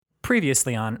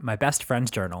Previously on My Best Friend's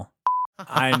Journal.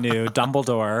 I knew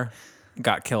Dumbledore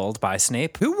got killed by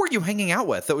Snape. Who were you hanging out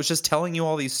with that was just telling you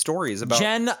all these stories about...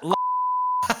 Jen.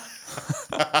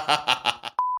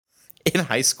 In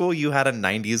high school, you had a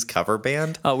 90s cover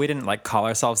band? Oh, we didn't call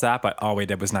ourselves that, but all we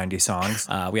did was 90 songs.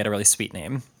 We had a really sweet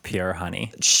name, Pure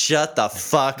Honey. Shut the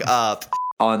fuck up.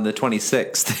 On the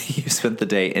 26th, you spent the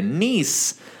day in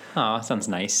Nice. Oh, sounds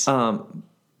nice.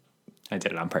 I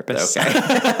did it on purpose. Okay.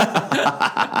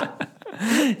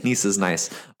 Nice is nice.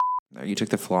 You took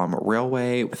the Flom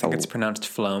Railway with It's pronounced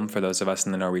Flom for those of us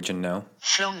in the Norwegian know.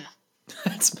 Flom.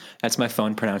 That's my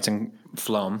phone pronouncing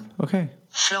Flom. Okay.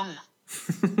 Flom.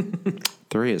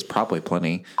 3 is probably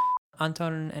plenty.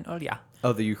 Anton and Olya.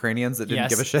 Oh, the Ukrainians that didn't Yes.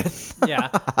 give a shit? Yeah.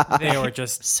 They were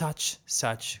just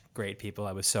such great people.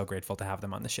 I was so grateful to have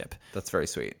them on the ship. That's very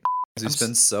sweet. You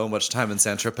spend so much time in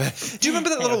Saint-Tropez. Do you remember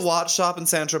that little watch shop in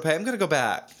Saint-Tropez? I'm going to go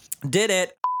back. Did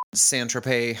it.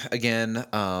 Saint-Tropez, again,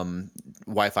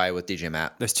 Wi-Fi with DJ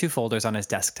Matt. There's 2 folders on his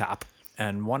desktop,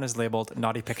 and one is labeled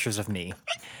Naughty Pictures of Me.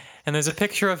 And there's a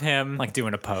picture of him,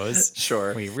 doing a pose.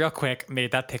 Sure. We real quick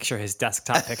made that picture his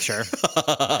desktop picture.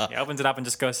 He opens it up and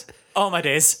just goes, "Oh, my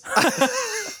days."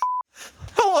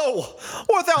 Hello!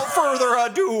 Without further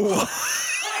ado!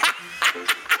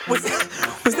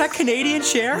 Was that Canadian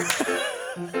Cher?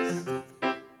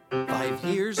 5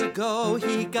 years ago,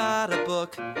 he got a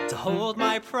book to hold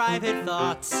my private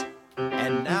thoughts.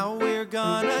 And now we're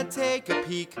gonna take a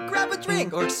peek, grab a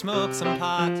drink, or smoke some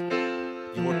pot.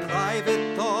 Your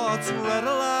private thoughts read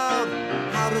aloud.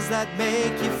 How does that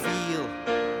make you feel?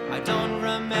 I don't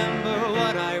remember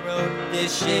what I wrote.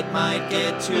 This shit might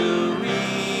get too real.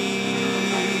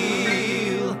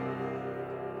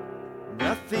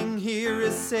 Nothing here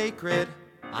is sacred.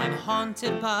 I'm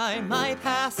haunted by my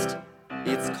past.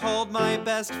 It's called My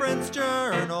Best Friend's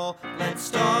Journal. Let's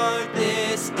start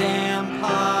this damn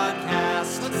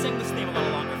podcast. Let's sing this theme a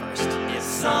little longer first. It's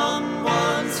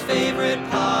someone's favorite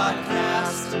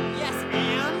podcast. Yes,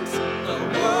 and? The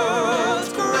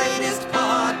world's greatest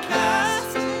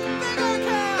podcast. Bigger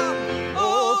Cam,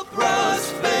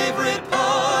 Oprah's favorite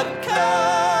podcast.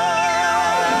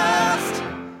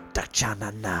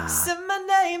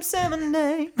 Say my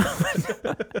name.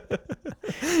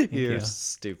 You're you.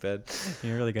 stupid.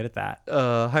 You're really good at that.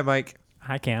 Hi, Mike.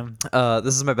 Hi, Cam.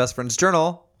 This is My Best Friend's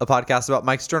Journal, a podcast about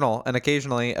Mike's journal, and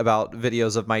occasionally about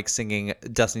videos of Mike singing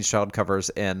Destiny's Child covers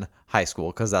in high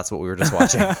school, because that's what we were just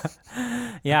watching.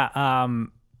 Yeah,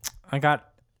 I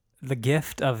got the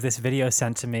gift of this video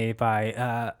sent to me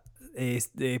by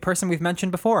a person we've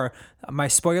mentioned before, my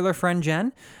spoiler friend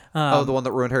Jen. The one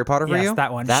that ruined Harry Potter for yes, you?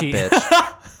 that one. That She-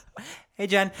 bitch. Hey,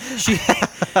 Jen.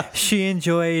 She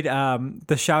enjoyed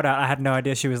the shout out. I had no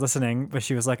idea she was listening, but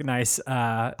she was nice.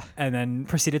 And then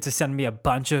proceeded to send me a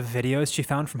bunch of videos she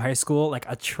found from high school,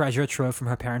 a treasure trove from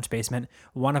her parents' basement.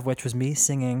 One of which was me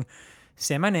singing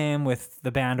Say My Name with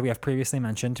the band we have previously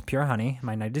mentioned, Pure Honey,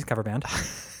 my 90s cover band.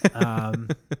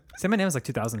 Say My Name was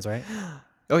 2000s, right?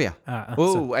 Oh, yeah.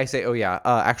 I say, oh, yeah.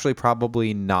 Actually,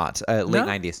 probably not. Late No?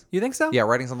 90s. You think so? Yeah,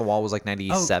 Writings on the Wall was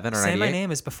 97 or 98. Say My Name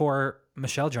is before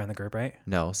Michelle joined the group, right?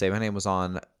 No, Say My Name was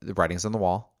on the Writings on the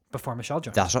Wall. Before Michelle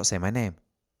joined. Thou Shalt Say My Name.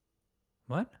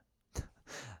 What?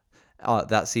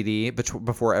 That CD,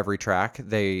 before every track,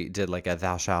 they did a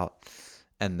Thou Shalt,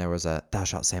 and there was a Thou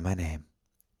Shalt Say My Name.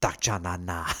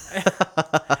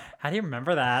 Dakjanana. How do you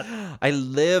remember that? I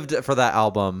lived for that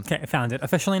album. Okay, I found it.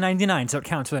 Officially 99, so it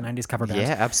counts for the 90s cover band.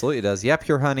 Yeah, absolutely it does. Yeah,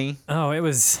 Pure Honey. Oh, it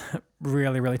was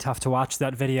really, really tough to watch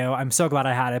that video. I'm so glad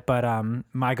I had it, but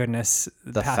my goodness.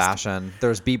 The fashion. There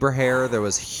was Bieber hair. There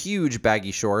was huge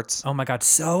baggy shorts. Oh my God,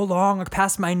 so long,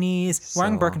 past my knees.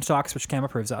 Wearing long. Birkenstocks, which Cam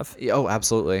approves of. Oh,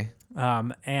 absolutely.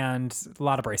 And a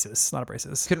lot of braces.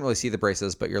 Couldn't really see the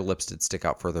braces, but your lips did stick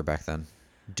out further back then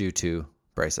due to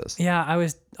braces. Yeah, I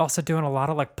was also doing a lot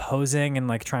of posing and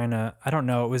trying to, I don't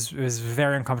know, it was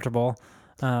very uncomfortable.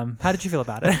 How did you feel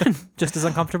about it? Just as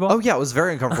uncomfortable? Oh yeah, it was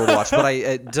very uncomfortable to watch, but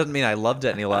it doesn't mean I loved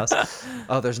it any less.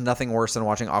 Oh, there's nothing worse than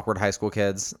watching awkward high school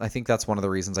kids. I think that's one of the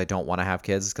reasons I don't want to have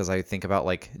kids, because I think about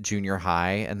junior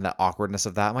high and the awkwardness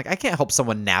of that. I'm I can't help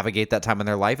someone navigate that time in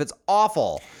their life. It's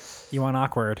awful. You want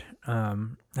awkward.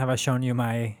 Have I shown you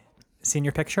my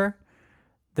senior picture?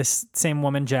 This same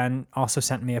woman, Jen, also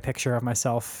sent me a picture of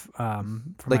myself.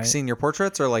 For senior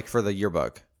portraits or for the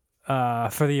yearbook?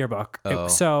 For the yearbook. Oh,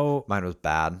 So mine was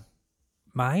bad.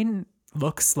 mine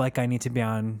looks like I need to be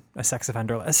on a sex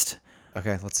offender list.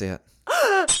 Okay, let's see it.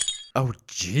 Oh,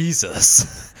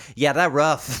 Jesus. Yeah, that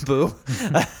rough, boo.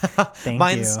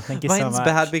 Thank you. Thank you so much. Mine's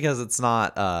bad because it's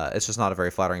it's just not a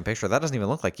very flattering picture. That doesn't even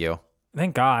look like you.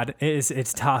 Thank God.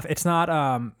 It's tough. It's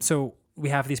not, so we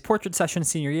have these portrait sessions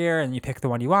senior year, and you pick the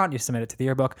one you want, you submit it to the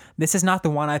yearbook. This is not the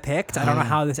one I picked. I don't know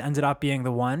how this ended up being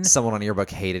the one. Someone on yearbook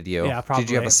hated you. Yeah, probably.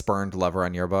 Did you have a spurned lover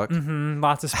on yearbook?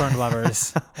 Lots of spurned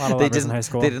lovers. A lot of lovers in high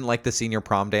school. They didn't like the senior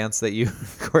prom dance that you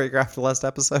choreographed last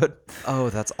episode. Oh,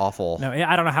 that's awful. No,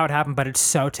 I don't know how it happened, but it's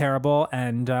so terrible.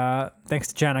 And thanks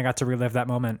to Jen, I got to relive that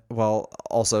moment. Well,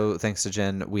 also thanks to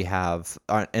Jen, we have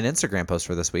an Instagram post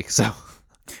for this week. So,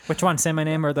 Which one? Say my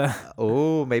name or the?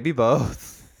 oh, maybe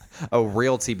both. Oh,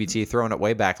 real TBT, throwing it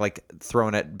way back, like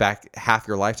throwing it back half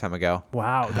your lifetime ago.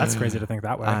 Wow, that's crazy to think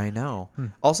that way. I know.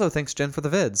 Also, thanks Jen for the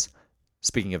vids.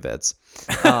 Speaking of vids,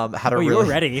 had a You really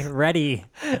were ready.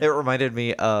 It reminded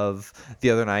me of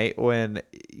the other night when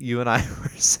you and I were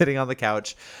sitting on the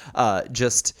couch,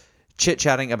 just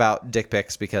chit-chatting about dick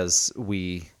pics because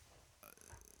we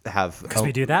have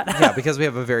we do that. Yeah, because we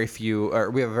have a very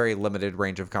limited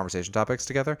range of conversation topics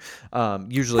together.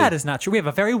 Usually That is not true. We have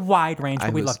a very wide range,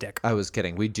 but we love dick. I was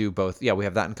kidding. We do both. Yeah, we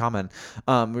have that in common.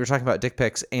 We were talking about dick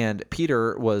pics, and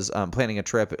Peter was planning a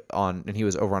trip and he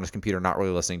was over on his computer, not really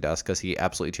listening to us because he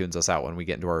absolutely tunes us out when we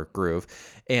get into our groove.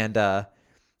 And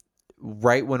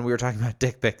right when we were talking about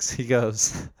dick pics, he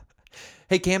goes,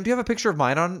 "Hey, Cam, do you have a picture of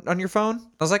mine on your phone?"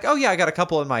 I was like, "Oh, yeah, I got a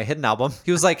couple in my hidden album."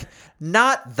 He was like,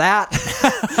 "Not that.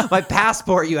 My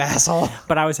passport, you asshole."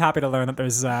 But I was happy to learn that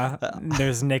there's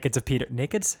nakeds of Peter.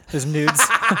 Nakeds? There's nudes.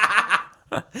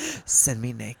 Send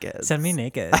me naked. Send me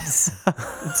nakeds.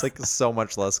 It's like so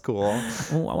much less cool.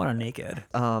 Oh, I want a naked.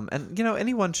 And,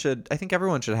 I think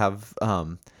everyone should have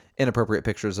inappropriate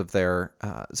pictures of their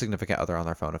significant other on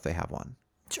their phone if they have one.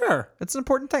 Sure. It's an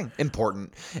important thing.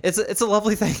 It's a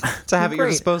lovely thing to have at your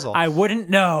disposal. I wouldn't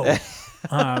know.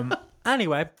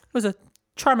 Anyway, it was a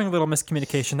charming little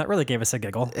miscommunication that really gave us a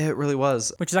giggle, It really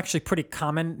was. which is actually pretty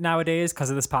common nowadays because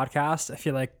of this podcast. I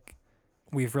feel like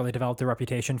we've really developed a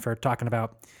reputation for talking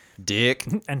about Dick.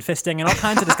 and fisting and all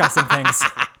kinds of disgusting things,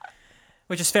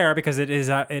 which is fair because it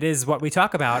is what we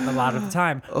talk about a lot of the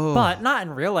time, but not in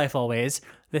real life always.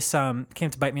 This came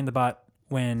to bite me in the butt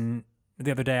when the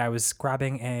other day I was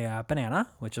grabbing a banana,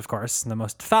 which of course the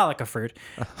most phallic of fruit,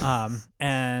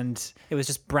 and it was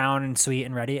just brown and sweet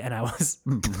and ready, and I was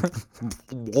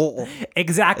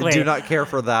exactly Do not care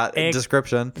for that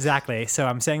description. Exactly. So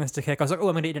I'm saying this to Kick. I was like, "Oh,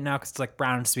 I'm gonna eat it now because it's like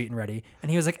brown and sweet and ready." And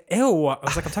he was like, "Ew." I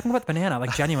was like, "I'm talking about the banana,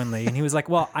 like genuinely." And he was like,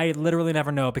 "Well, I literally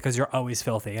never know because you're always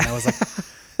filthy." And I was like,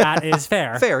 "That is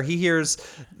fair." Fair. He hears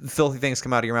filthy things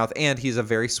come out of your mouth, and he's a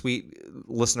very sweet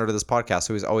listener to this podcast,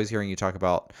 so he's always hearing you talk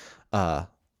about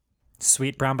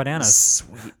Sweet brown bananas.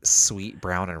 sweet,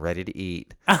 brown, and ready to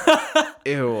eat.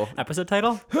 Ew. Episode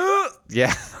title?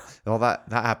 Yeah. Well, that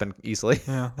happened easily.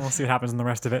 Yeah, we'll see what happens in the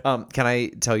rest of it. Can I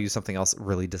tell you something else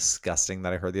really disgusting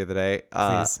that I heard the other day?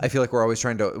 Please. I feel like we're always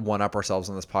trying to one-up ourselves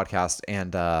on this podcast,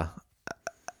 and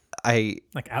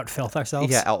Like out-filth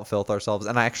ourselves? Yeah, out-filth ourselves.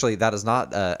 And that is not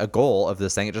a goal of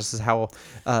this thing. It just is how,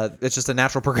 it's just a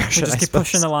natural progression. We just keep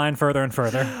pushing the line further and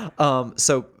further.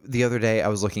 So the other day I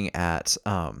was looking at,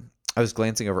 I was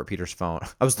glancing over at Peter's phone.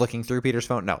 I was looking through Peter's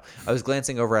phone. No, I was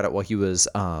glancing over at it while he was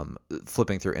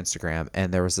flipping through Instagram,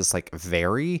 and there was this like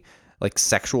very like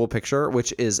sexual picture,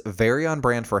 which is very on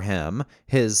brand for him.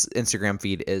 His Instagram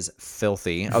feed is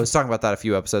filthy. I was talking about that a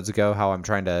few episodes ago, how I'm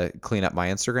trying to clean up my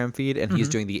Instagram feed, and he's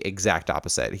doing the exact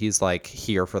opposite. He's like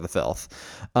here for the filth.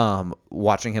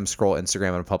 Watching him scroll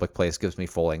Instagram in a public place gives me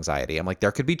full anxiety. I'm like,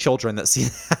 there could be children that see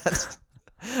that.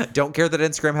 Don't care that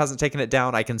Instagram hasn't taken it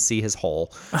down. I can see his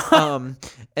hole.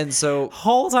 And so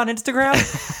Holes on Instagram?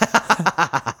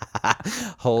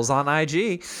 holes on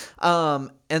IG.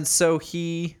 And so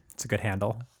It's a good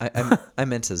handle. I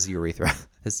meant his urethra,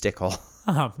 his dick hole.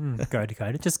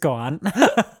 Good. Just go on.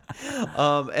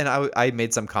 And I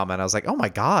made some comment. I was like, "Oh my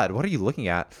God, what are you looking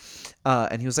at?"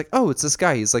 And he was like, "Oh, it's this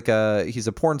guy. He's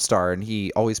a porn star, and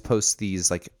he always posts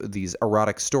these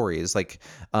erotic stories. Like,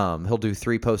 he'll do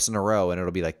 3 posts in a row, and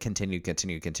it'll be like continued,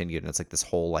 and it's like this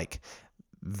whole like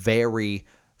very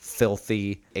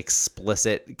filthy,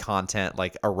 explicit content,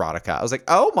 like erotica." I was like,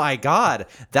 "Oh my God,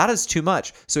 that is too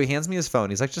much." So he hands me his phone.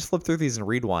 He's like, "Just flip through these and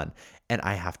read one." And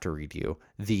I have to read you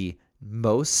the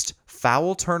most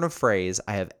foul turn of phrase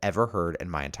I have ever heard in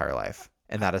my entire life.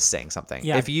 And that is saying something.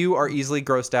 Yeah. If you are easily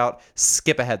grossed out,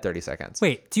 skip ahead 30 seconds.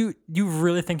 Wait, do you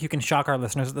really think you can shock our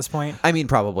listeners at this point? I mean,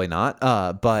 probably not,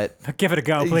 but... Give it a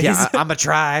go, please. Yeah, I'm going to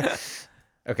try.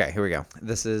 Okay, here we go.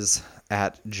 This is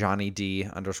at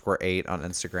JohnnyD_8 on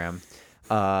Instagram.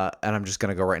 And I'm just going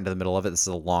to go right into the middle of it. This is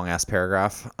a long-ass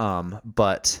paragraph.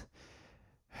 But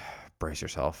brace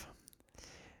yourself.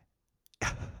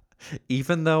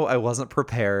 Even though I wasn't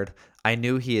prepared, I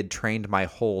knew he had trained my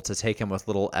hole to take him with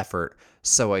little effort,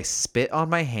 so I spit on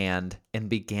my hand and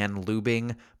began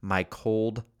lubing my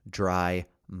cold, dry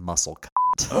muscle cunt.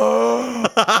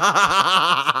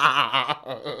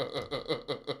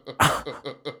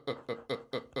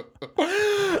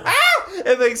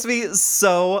 It makes me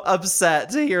so upset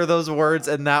to hear those words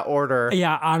in that order.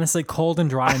 Yeah, honestly, cold and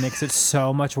dry makes it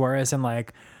so much worse. And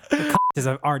like, is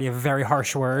already a very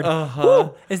harsh word.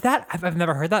 Ooh, is that? I've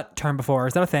never heard that term before.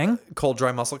 Is that a thing? Cold,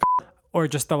 dry muscle cunt. Or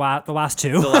just the last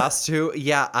two? The last two?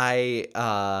 Yeah, I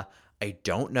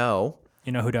don't know.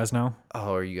 You know who does know?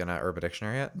 Oh, are you gonna Urban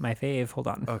Dictionary it? My fave. Hold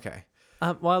on. Okay.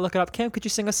 While I look it up, Cam, could you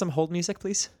sing us some hold music,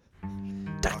 please?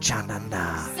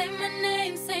 Da-cha-na-na. Say my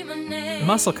name, say my name.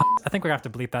 Muscle. I think we're gonna have to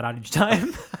bleep that out each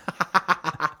time.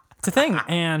 It's a thing,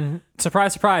 and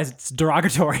surprise, surprise, it's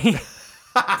derogatory.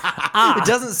 It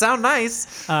doesn't sound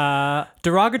nice.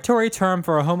 Derogatory term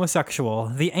for a homosexual.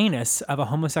 The anus of a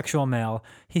homosexual male.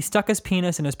 He stuck his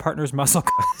penis in his partner's muscle.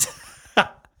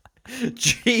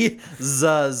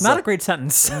 Jesus. Not a great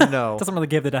sentence. No. Doesn't really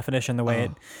give the definition the way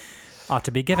it ought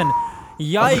to be given.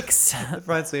 Yikes. It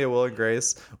reminds me of Will and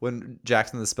Grace when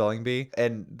Jackson the spelling bee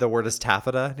and the word is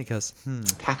taffeta and he goes,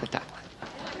 Taffeta.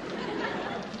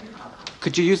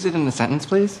 Could you use it in a sentence,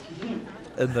 please?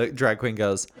 and the drag queen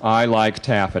goes, I like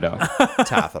taffeta.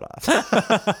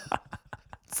 taffeta.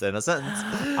 It's in a sentence.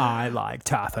 I like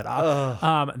taffeta.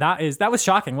 That was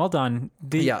shocking. Well done.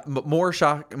 Yeah, more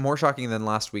shocking than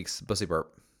last week's bussy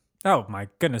burp. Oh my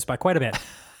goodness, by quite a bit.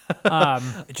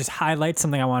 It just highlights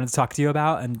something I wanted to talk to you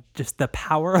about, and just the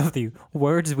power of the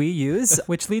words we use,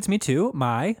 which leads me to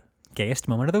my gayest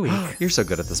moment of the week. You're so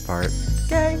good at this part.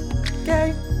 Gay,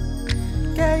 gay,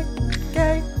 gay,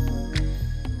 gay.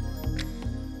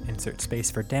 Insert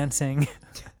space for dancing.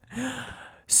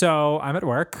 So I'm at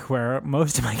work where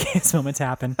most of my gayest moments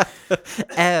happen.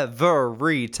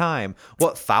 Every time.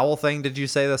 What foul thing did you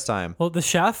say this time? Well, the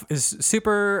chef is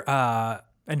super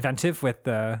inventive with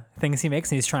the things he makes,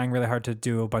 and he's trying really hard to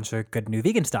do a bunch of good new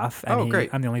vegan stuff. And Great.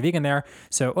 I'm the only vegan there.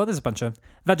 So, there's a bunch of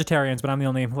vegetarians, but I'm the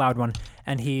only loud one.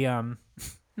 And he,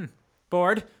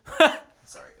 bored.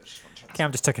 Sorry.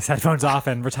 Cam just took his headphones off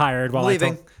and retired while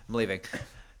I'm leaving.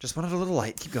 Just wanted a little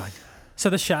light. Keep going. So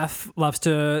the chef loves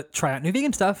to try out new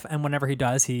vegan stuff, and whenever he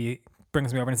does, he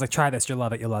brings me over and he's like, try this, you'll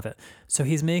love it. So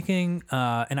he's making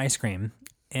an ice cream,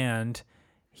 and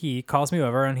he calls me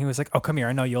over and he was like, oh, come here,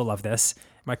 I know you'll love this.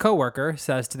 My coworker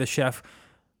says to the chef,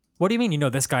 what do you mean you know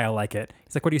this guy will like it?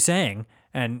 He's like, what are you saying?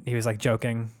 And he was like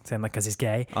joking, saying like, because he's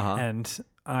gay. And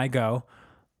I go,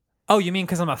 oh, you mean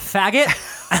because I'm a faggot?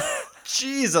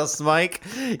 Jesus, Mike.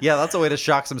 Yeah, that's a way to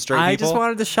shock some straight people. I just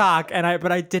wanted to shock,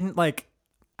 but I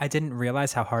didn't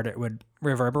realize how hard it would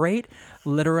reverberate.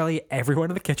 Literally everyone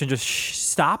in the kitchen just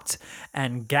stopped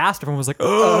and gasped. Everyone was like,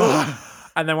 ugh.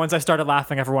 And then once I started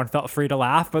laughing, everyone felt free to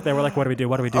laugh, but they were like, what do we do?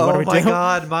 What do we do? What do we do? Oh my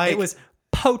God, Mike. It was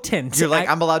potent. You're like,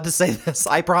 I'm allowed to say this.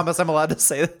 I promise I'm allowed to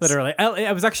say this. Literally.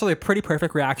 It was actually a pretty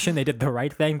perfect reaction. They did the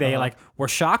right thing. They were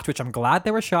shocked, which I'm glad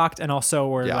they were shocked, and also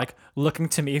were like looking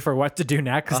to me for what to do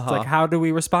next. Like, how do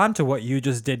we respond to what you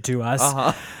just did to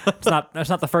us? That's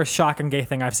not the first shocking gay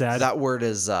thing I've said. That word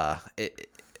is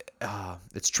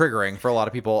it's triggering for a lot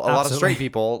of people. A lot of straight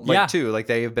people, too. Like,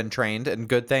 they have been trained, and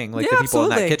good thing. Like, the people in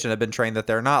that kitchen have been trained that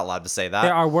they're not allowed to say that.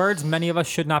 There are words many of us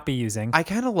should not be using. I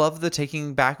kind of love the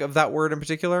taking back of that word in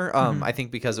particular. I think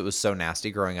because it was so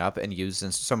nasty growing up and used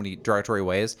in so many derogatory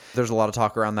ways. There's a lot of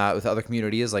talk around that with other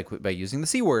communities, like by using the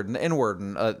C word and the N word,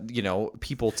 and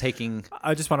people taking.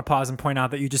 I just want to pause and point out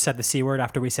that you just said the C word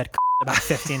after we said about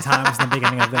 15 times in the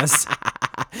beginning of this.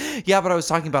 Yeah, but I was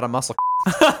talking about a muscle.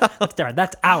 That's different.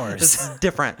 That's ours. It's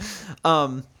different.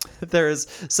 There's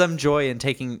some joy in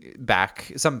taking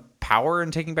back, some power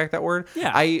in taking back that word.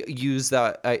 Yeah. I use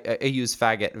that. I use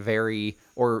faggot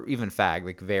or even fag,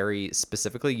 like very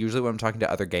specifically, usually when I'm talking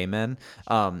to other gay men.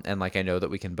 And like, I know that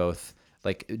we can both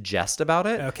like jest about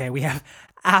it. Okay, we have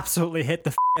absolutely hit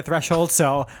the threshold,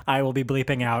 so I will be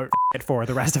bleeping out it for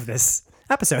the rest of this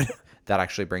episode. That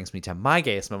actually brings me to my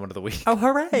gayest moment of the week. Oh,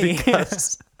 hooray.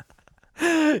 Because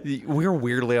we're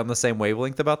weirdly on the same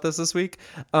wavelength about this week.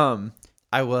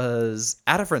 I was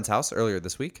at a friend's house earlier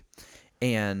this week,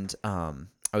 and I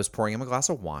was pouring him a glass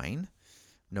of wine.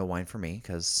 No wine for me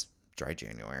because dry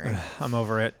January. I'm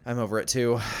over it. I'm over it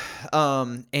too.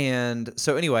 And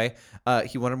so anyway,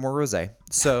 he wanted more rosé.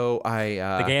 So I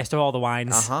the gayest of all the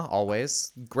wines.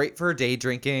 Always great for day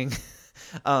drinking.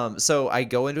 So I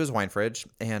go into his wine fridge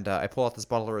and I pull out this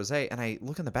bottle of rosé and I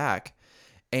look in the back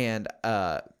and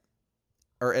I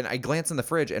glance in the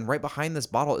fridge, and right behind this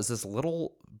bottle is this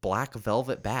little black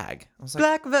velvet bag. I was like,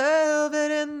 Black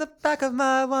velvet in the back of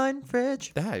my wine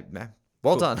fridge.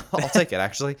 Well done. I'll take it,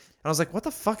 actually. And I was like, what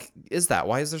the fuck is that?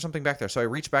 Why is there something back there? So I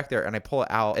reach back there and I pull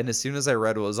it out. And as soon as I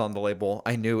read what was on the label,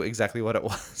 I knew exactly what it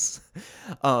was.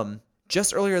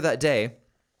 Just earlier that day,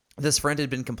 this friend had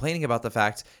been complaining about the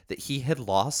fact that he had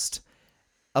lost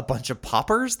a bunch of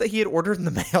poppers that he had ordered in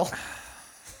the mail.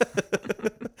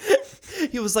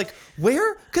 He was like,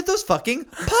 where could those fucking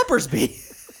poppers be?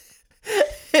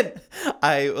 And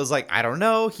I was like, I don't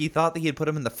know. He thought that he had put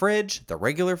them in the fridge, the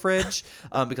regular fridge,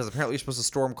 because apparently you're supposed to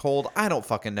store them cold. I don't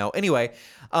fucking know. Anyway,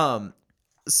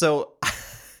 so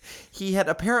he had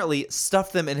apparently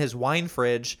stuffed them in his wine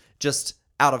fridge just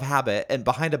out of habit and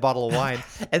behind a bottle of wine.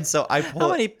 And so I pull How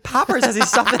many poppers has he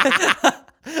stuffed in?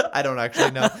 I don't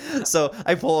actually know. So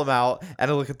I pull them out and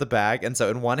I look at the bag. And so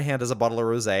in one hand is a bottle of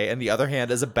rosé and the other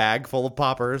hand is a bag full of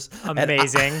poppers. And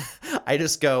Amazing. I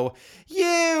just go,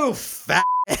 you fat.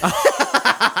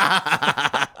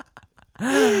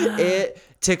 It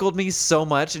tickled me so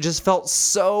much. It just felt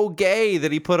so gay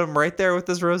that he put them right there with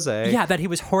this rosé. Yeah, that he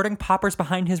was hoarding poppers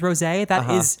behind his rosé.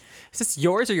 That is this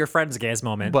yours or your friend's gayest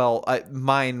moment? Well,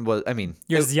 mine was, I mean,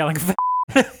 You're just yelling.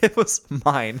 it was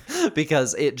mine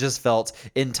because it just felt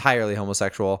entirely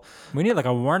homosexual. We need like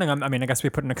a warning. I mean, I guess we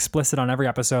put an explicit on every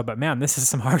episode, but man, this is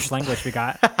some harsh language we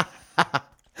got.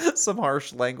 Some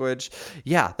harsh language.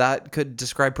 Yeah, that could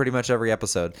describe pretty much every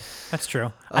episode. That's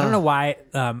true. I don't know why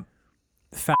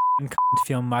fat and cunt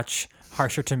feel much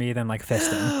harsher to me than like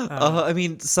fisting. I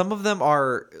mean, some of them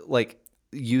are like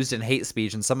used in hate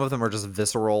speech, and some of them are just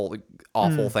visceral, like,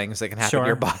 awful things that can happen to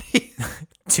your body.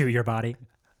 To your body.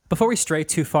 Before we stray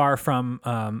too far from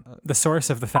the source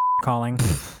of the fat calling,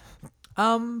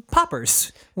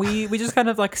 poppers. We just kind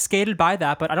of like skated by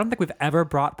that, but I don't think we've ever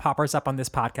brought poppers up on this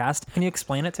podcast. Can you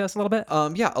explain it to us a little bit?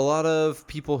 Yeah, a lot of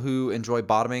people who enjoy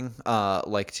bottoming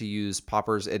like to use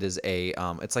poppers. It is a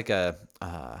it's like a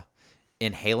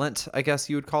inhalant, I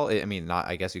guess you would call it. I mean, not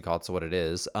I guess you call it. So what it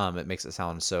is. It makes it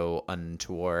sound so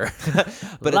untoward,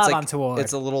 but it's like untoward.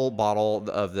 it's a little bottle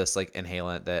of this like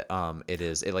inhalant that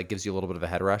it like gives you a little bit of a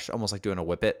head rush, almost like doing a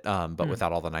whippet, but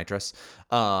without all the nitrous.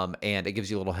 And it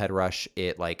gives you a little head rush.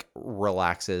 It like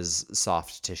relaxes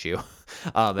soft tissue,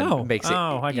 and makes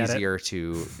it easier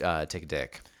to take a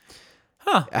dick.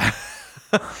 Huh.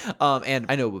 And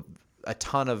I know a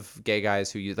ton of gay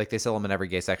guys who use, like, they sell them in every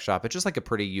gay sex shop. It's just like a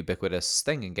pretty ubiquitous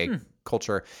thing in gay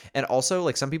culture. And also,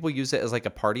 like, some people use it as like a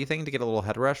party thing to get a little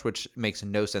head rush, which makes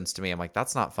no sense to me. I'm like,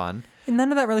 that's not fun. And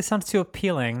none of that really sounds too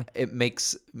appealing. It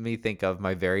makes me think of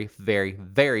my very, very,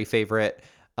 very favorite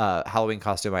Halloween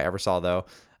costume I ever saw, though.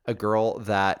 A girl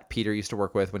that Peter used to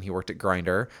work with when he worked at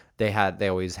Grindr. They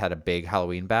always had a big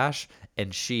Halloween bash,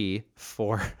 and she,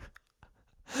 for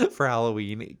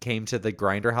Halloween, came to the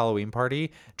Grindr Halloween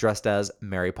party dressed as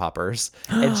Mary Poppers.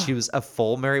 And she was a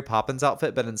full Mary Poppins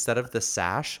outfit, but instead of the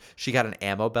sash, she got an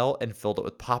ammo belt and filled it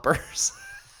with poppers.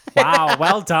 Wow,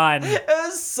 well done. It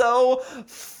was so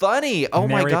funny. Oh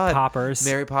my Mary God. Poppers.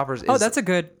 Mary Poppers is... Oh, that's a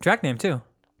good drag name too.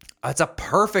 It's a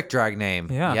perfect drag name.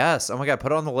 Yeah. Yes. Oh my God,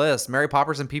 put it on the list. Mary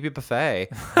Poppers and Pee Pee Buffet.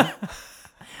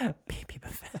 Pee-pee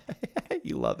buffet.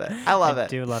 You love it. I love I it.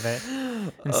 do love it.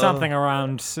 And something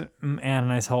around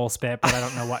Anani's whole spit, but I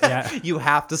don't know what yet. You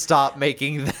have to stop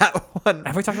making that one.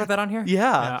 Have we talked about that on here?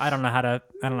 Yeah. I don't know how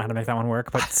to make that one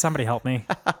work, but somebody help me.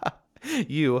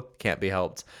 You can't be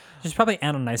helped. It's probably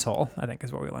Anna Nice Hole, I think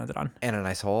is what we landed on. And a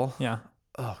nice hole. Yeah.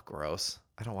 Oh, gross.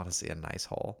 I don't want to see a nice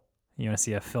hole. You want to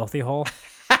see a filthy hole?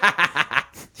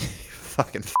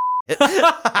 Fucking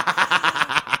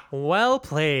Well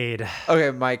played.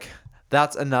 Okay, Mike,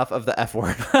 that's enough of the F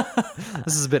word.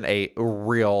 This has been a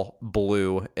real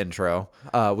blue intro.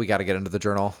 We got to get into the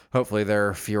journal. Hopefully there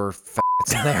are fewer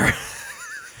f***s in there.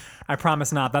 I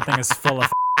promise not. That thing is full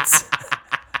of f***s.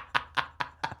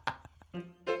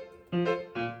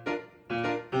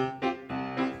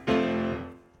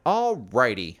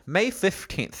 Alrighty. May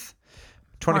 15th,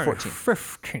 2014.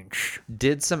 15th.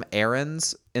 Did some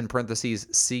errands, in parentheses,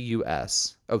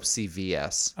 CUS. Oh,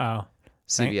 CVS. Oh,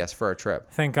 CVS for a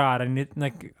trip. thank God.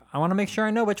 I want to make sure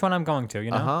I know which one I'm going to,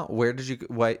 you know? Uh-huh. Why did you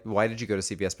go to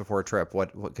CVS before a trip?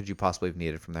 What could you possibly have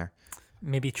needed from there?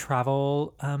 Maybe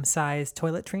travel size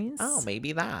toiletries? Oh,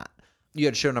 maybe that. You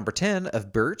had show number 10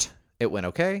 of Bert. It went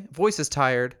okay. Voice is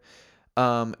tired.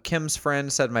 Kim's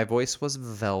friend said my voice was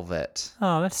velvet.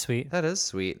 Oh, that's sweet. That is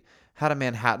sweet. Had a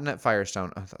Manhattan at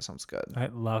Firestone. Oh, that sounds good. I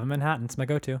love Manhattan. It's my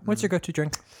go-to. What's your go-to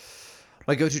drink?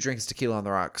 My go-to drink is tequila on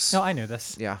the rocks. No, I knew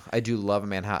this. Yeah, I do love a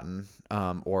Manhattan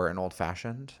or an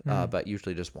old-fashioned, but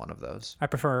usually just one of those. I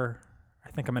prefer, I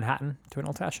think, a Manhattan to an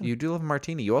old-fashioned. You do love a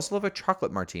martini. You also love a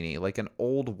chocolate martini, like an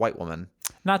old white woman.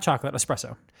 Not chocolate,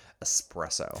 espresso.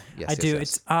 Espresso. Yes, I yes, do. yes.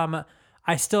 It's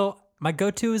I still my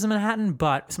go-to is a Manhattan,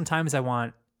 but sometimes I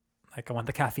want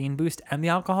the caffeine boost and the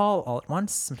alcohol all at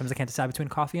once. Sometimes I can't decide between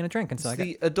coffee and a drink, and so I It's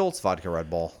get the adults vodka Red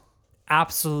Bull.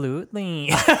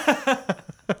 absolutely.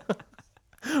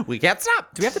 We can't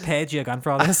stop. Do we have to pay Gia Gunn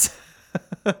for all this?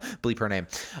 Bleep her name.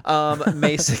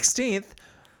 May 16th,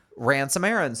 ran some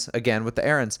errands again with the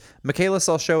errands. Michaela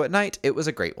saw show at night. It was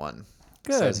a great one.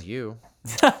 Good. Says you.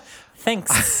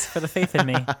 Thanks for the faith in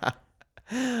me.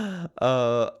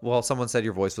 Well, someone said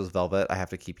your voice was velvet. I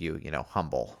have to keep you,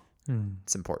 humble.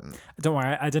 It's important. Don't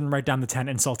worry, I didn't write down the 10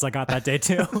 insults I got that day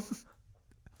too.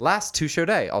 Last two-show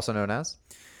day, also known as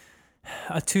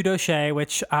A two doche,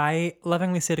 which I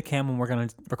lovingly say to Cam when we're going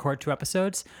to record 2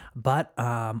 episodes, but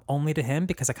only to him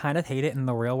because I kind of hate it in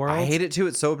the real world. I hate it too.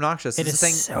 It's so obnoxious. It It's is the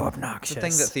thing, so obnoxious. the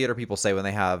thing that theater people say when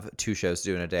they have 2 shows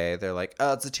to do in a day. They're like,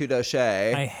 "Oh, it's a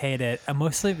two-doche" I hate it, and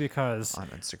mostly because on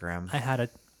Instagram. I had an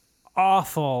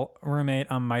awful roommate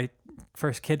on my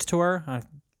first kids tour. I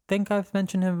think I've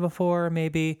mentioned him before.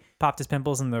 Maybe popped his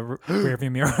pimples in the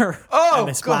rearview mirror. Oh, and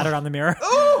they splattered God. on the mirror.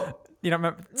 Oh! You don't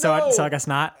remember? So, No. so I guess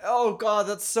not. Oh God,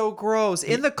 that's so gross.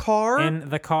 In the car? In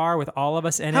the car with all of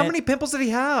us in How it. many pimples did he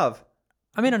have?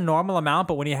 I mean, a normal amount,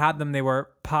 but when he had them, they were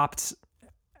popped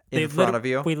In front of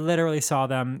you? We literally saw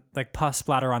them like pus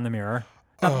splatter on the mirror,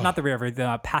 not the rear view,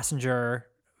 the passenger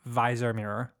visor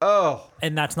mirror, Oh,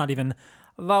 and that's not even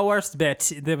the worst bit.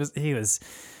 He was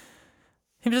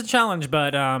a challenge,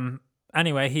 but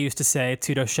anyway, he used to say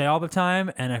 "tudoche" all the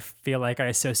time, and I feel like I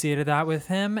associated that with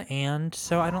him, and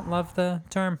so I don't love the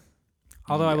term.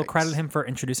 Although I will credit him for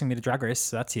introducing me to Drag Race,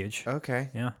 so that's huge. okay.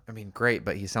 Yeah. I mean, great,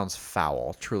 but he sounds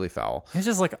foul, truly foul. He's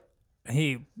just like,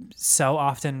 he so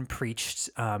often preached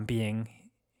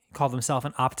called himself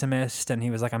an optimist, and he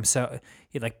was like,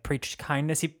 he like preached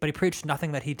kindness, but he preached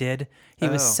nothing that he did. He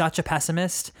was such a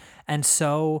pessimist, and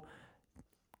so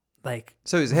like,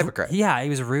 So he's a hypocrite. yeah, he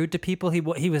was rude to people. He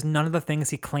was none of the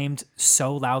things he claimed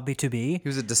so loudly to be. He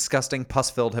was a disgusting,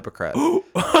 pus-filled hypocrite.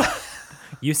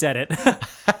 You said it.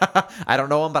 I don't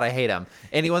know him, but I hate him.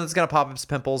 Anyone that's going to pop his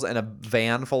pimples in a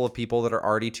van full of people that are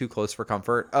already too close for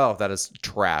comfort, oh, that is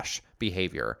trash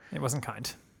behavior. It wasn't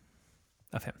kind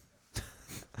of him.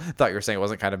 Thought you were saying it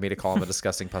wasn't kind of me to call him a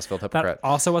disgusting, pus-filled That hypocrite.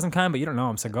 also wasn't kind, but you don't know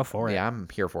him, so go for it. Yeah, I'm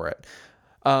here for it.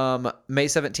 May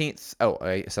 17th. Oh,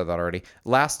 I said that already.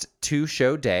 Last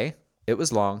 2-show day. It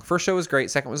was long. First show was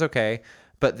great. Second was okay.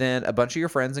 But then a bunch of your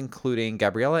friends, including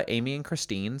Gabriella, Amy, and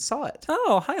Christine, saw it.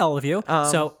 Oh, hi, all of you.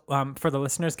 So, for the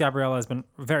listeners, Gabriella has been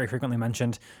very frequently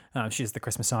mentioned. She's the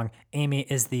Christmas song. Amy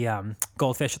is the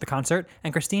goldfish at the concert.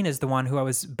 And Christine is the one who I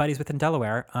was buddies with in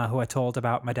Delaware, who I told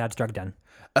about my dad's drug den.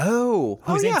 Oh,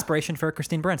 Who's the yeah. inspiration for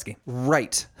Christine Baranski.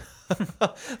 Right.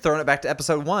 Throwing it back to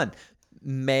episode 1.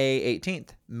 May 18th.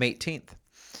 May 18th.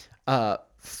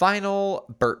 Final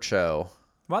Burt show.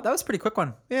 Wow, that was a pretty quick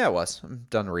one. Yeah, it was. I'm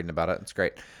done reading about it. It's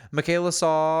great. Michaela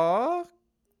saw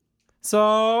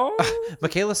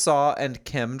and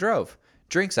Kim drove.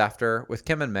 Drinks after with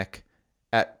Kim and Mick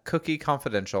at Cookie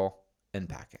Confidential in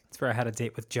Packing. That's where I had a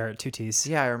date with Jarrett Tooties.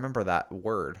 Yeah, I remember that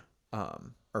word.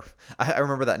 Or I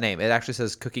remember that name. It actually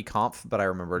says Cookie Conf, but I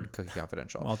remembered Cookie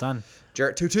Confidential. Well done.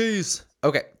 Jarrett 2Ts.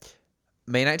 Okay.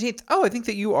 May 19th. Oh, I think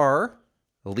that you are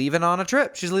leaving on a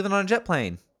trip. She's leaving on a jet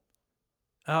plane.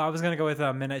 Oh, I was going to go with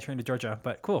Midnight Train to Georgia,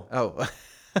 but cool. Oh.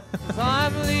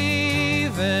 I'm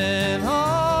leaving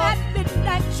home. That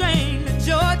midnight train to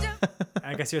Georgia.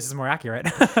 I guess yours is more accurate.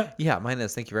 Yeah, mine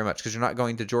is. Thank you very much. Because you're not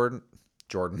going to Jordan.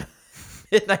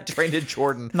 Midnight Train to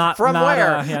Jordan. Not From not,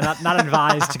 where? not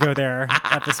advised to go there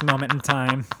at this moment in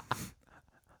time.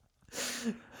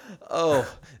 Oh,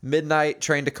 Midnight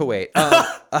Train to Kuwait.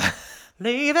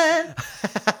 Leaving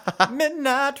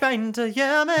midnight train to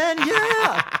Yemen,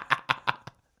 yeah.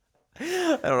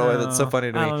 I don't know why that's so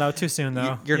funny to me. I don't know. Too soon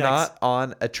though. You're Yikes. not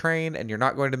on a train and you're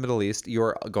not going to Middle East.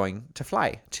 You're going to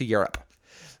fly to Europe.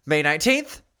 May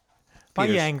 19th. Why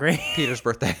are you angry? Peter's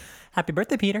birthday. Happy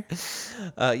birthday, Peter.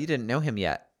 You didn't know him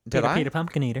yet, did I? Peter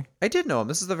Pumpkin Eater. I did know him.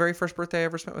 This is the very first birthday I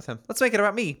ever spent with him. Let's make it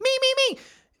about me. Me.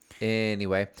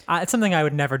 Anyway. It's something I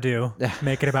would never do.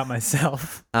 Make it about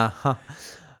myself. Uh-huh.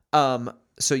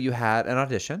 So you had an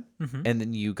audition and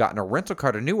then you got in a rental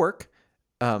car to Newark.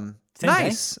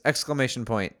 Nice! Day. Exclamation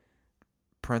point.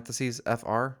 Parentheses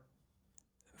FR.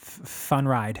 Fun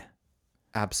ride.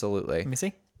 Absolutely. Let me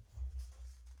see.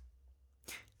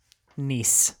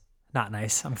 Nice. Not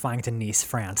nice. I'm flying to Nice,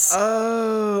 France.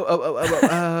 Oh.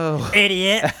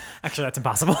 Idiot. Actually, that's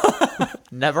impossible.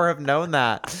 Never have known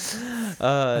that. It's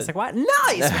like, what?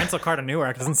 Nice. Rental car to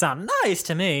Newark doesn't sound nice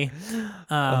to me.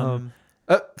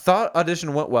 Thought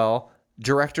audition went well.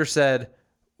 Director said,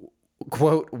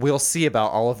 quote, "We'll see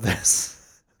about all of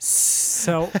this."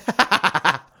 So,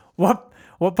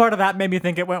 What part of that made me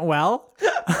think it went well?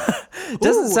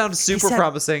 Doesn't Ooh, sound he super said,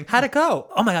 promising. How'd it go?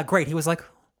 Oh my God, great. He was like,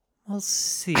 we'll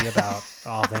see about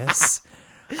all this.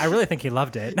 I really think he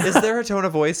loved it. Is there a tone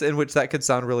of voice in which that could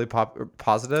sound really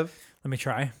positive? Let me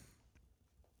try.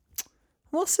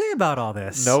 We'll see about all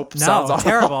this. Nope, No, sounds awful.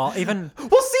 terrible. Even,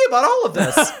 We'll see about all of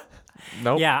this.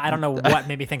 Nope. yeah, I don't know what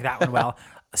made me think that went well.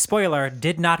 Spoiler,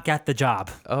 did not get the job.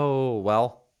 Oh,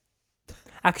 well.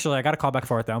 Actually, I got a call back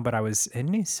for it though, but I was in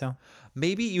Nice, so.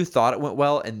 Maybe you thought it went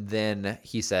well, and then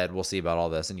he said, we'll see about all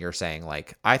this. And you're saying,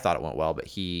 like, I thought it went well, but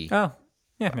he... Oh,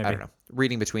 yeah, maybe. I don't know.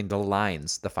 Reading between the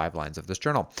lines, the 5 lines of this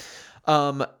journal.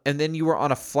 And then you were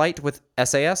on a flight with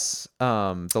SAS,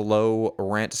 the low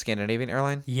rent Scandinavian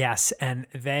airline. Yes, and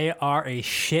they are a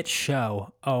shit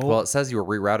show. Oh, Well, it says you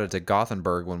were rerouted to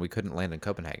Gothenburg when we couldn't land in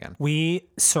Copenhagen. we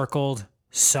circled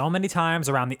so many times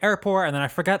around the airport, and then I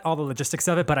forget all the logistics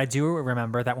of it, but I do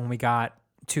remember that when we got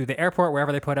to the airport,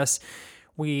 wherever they put us,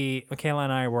 Michaela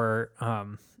and I were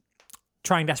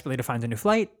trying desperately to find a new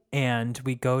flight, and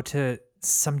we go to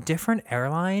some different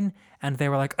airline, and they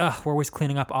were like, ugh, we're always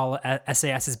cleaning up all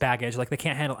SAS's baggage. Like, they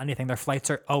can't handle anything. Their flights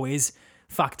are always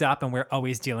fucked up, and we're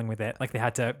always dealing with it. Like, they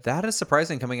had to... That is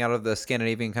surprising coming out of the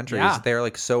Scandinavian countries. Yeah. They're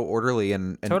like so orderly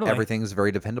and Totally. everything's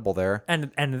very dependable there.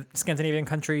 And Scandinavian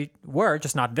country were,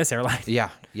 just not this airline. Yeah.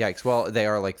 Yikes. Well, they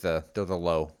are like they're the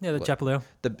low. Yeah, the JetBlue.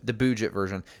 The budget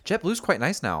version. JetBlue's quite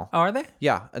nice now. Oh, are they?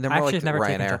 Yeah. And they're I more actually like have never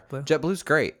taken Ryanair. JetBlue. JetBlue's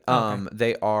great. okay.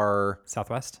 They are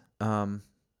Southwest?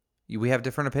 we have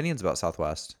different opinions about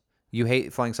Southwest. You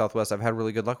hate flying Southwest. I've had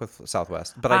really good luck with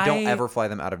Southwest, but I don't ever fly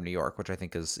them out of New York, which I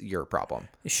think is your problem.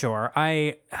 Sure.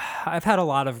 I've had a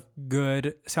lot of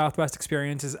good Southwest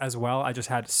experiences as well. I just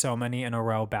had so many in a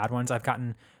row bad ones. I've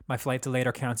gotten my flight delayed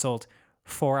or canceled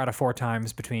 4 out of 4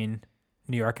 times between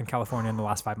New York and California in the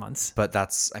last 5 months. But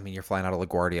you're flying out of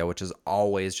LaGuardia, which is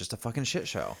always just a fucking shit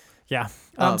show. Yeah.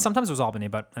 Sometimes it was Albany,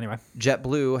 but anyway.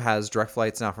 JetBlue has direct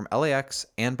flights now from LAX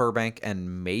and Burbank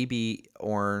and maybe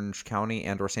Orange County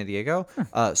and or San Diego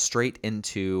straight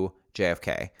into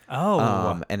JFK.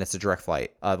 Oh. And it's a direct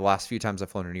flight. The last few times I've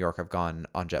flown to New York, I've gone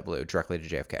on JetBlue directly to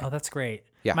JFK. Oh, that's great.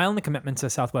 Yeah. My only commitment to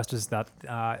Southwest is that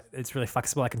it's really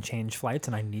flexible. I can change flights,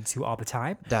 and I need to all the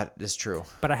time. That is true.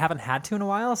 But I haven't had to in a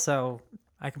while, so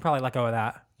I can probably let go of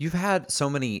that. You've had so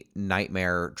many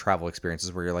nightmare travel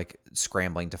experiences where you're like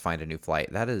scrambling to find a new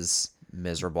flight. That is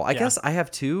miserable. I guess I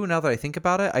have too now that I think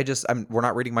about it. We're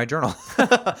not reading my journal.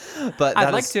 But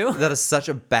I'd like to. That is such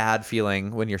a bad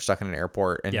feeling when you're stuck in an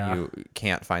airport and Yeah. you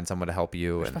can't find someone to help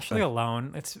you. Especially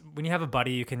alone. It's when you have a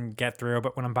buddy, you can get through,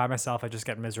 but when I'm by myself, I just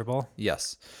get miserable.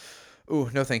 Yes. Ooh,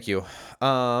 no thank you.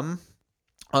 On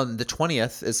the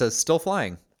 20th, it says still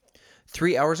flying.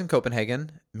 3 hours in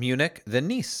Copenhagen, Munich, then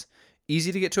Nice.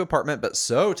 Easy to get to apartment, but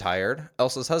so tired.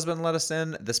 Elsa's husband let us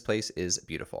in. This place is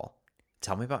beautiful.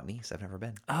 Tell me about Nice. I've never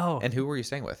been. Oh. And who were you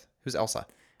staying with? Who's Elsa?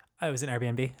 I was in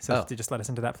Airbnb, so Oh. they just let us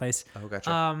into that place. Oh, gotcha.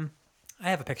 I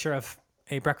have a picture of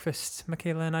a breakfast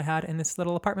Michaela and I had in this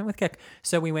little apartment with Kik.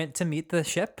 So we went to meet the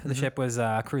ship. The ship was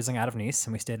cruising out of Nice,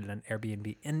 and we stayed at an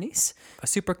Airbnb in Nice. A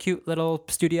super cute little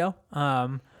studio.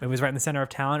 It was right in the center of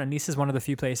town, and Nice is one of the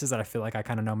few places that I feel like I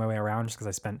kind of know my way around just because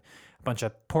I spent a bunch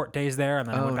of port days there, and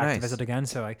then I Oh, went back nice. to visit again.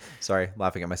 So Sorry,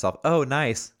 laughing at myself. Oh,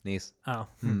 nice. Nice. oh,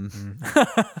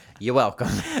 You're welcome.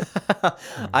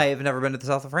 I have never been to the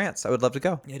south of France. I would love to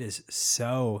go. it is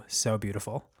so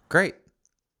beautiful. Great.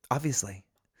 Obviously.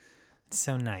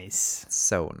 So nice.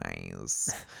 So nice.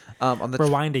 On the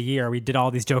Rewind a year. We did all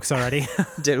these jokes already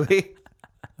did we?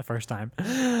 the first time.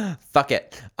 Fuck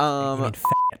it. I mean,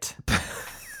 fat.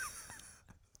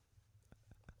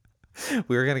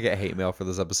 We were gonna get hate mail for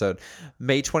this episode.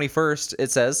 May 21st, it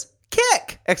says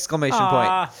kick! Exclamation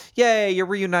Aw. point. Yay, you're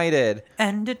reunited.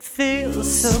 And it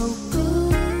feels so good.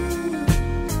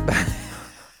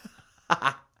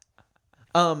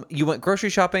 You went grocery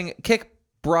shopping. Kick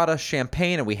brought us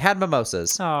champagne and we had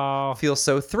mimosas. Oh. Feel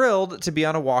so thrilled to be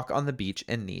on a walk on the beach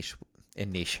in Nice.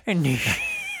 In Nice.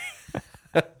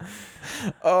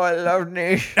 Oh, I love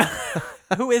Nice.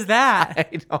 Who is that?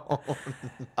 I don't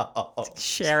know.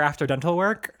 Share after dental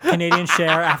work? Canadian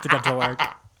Share after dental work.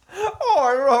 Oh,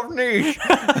 I love Nice.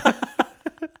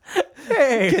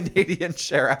 Hey. Canadian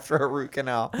share after a root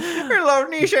canal. I love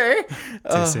Nice.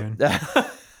 Too soon.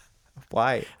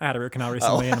 Why? I had a root canal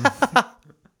recently. And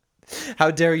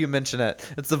How dare you mention it?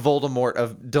 It's the Voldemort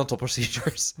of dental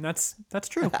procedures. that's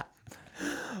true.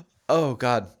 Oh,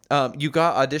 God. You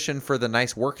got auditioned for the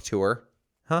Nice Work Tour.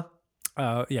 Huh?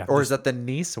 Yeah. Or is that the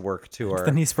Nice Work Tour?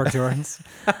 the Nice work tours.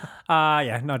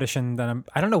 Yeah, an audition. Then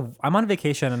I don't know. I'm on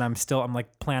vacation and I'm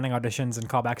like planning auditions and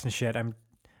callbacks and shit. I'm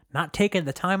not taking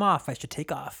the time off I should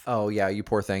take off. Oh yeah, you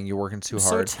poor thing. You're working too So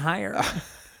hard. tired.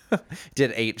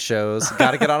 Did 8 shows.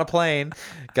 Got to get on a plane.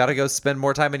 Got to go spend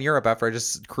more time in Europe after I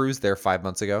just cruised there 5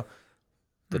 months ago.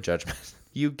 The judgment.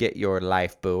 You get your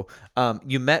life, boo.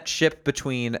 You met ship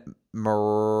between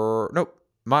Monaco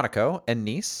and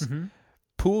Nice.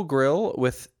 Pool grill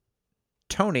with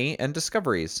Tony and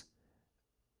Discoveries.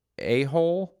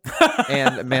 A-hole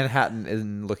and Manhattan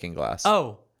in Looking Glass.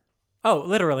 Oh,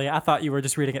 literally. I thought you were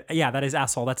just reading it. Yeah, that is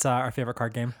Asshole. That's our favorite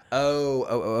card game.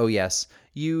 Oh, yes.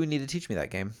 You need to teach me that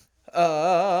game.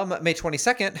 May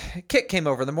 22nd, Kit came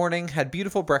over in the morning, had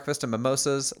beautiful breakfast and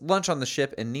mimosas, lunch on the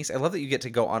ship in Nice. I love that you get to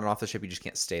go on and off the ship. You just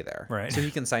can't stay there. Right. So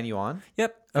he can sign you on?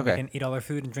 Yep. And Okay. We can eat all their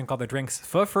food and drink all their drinks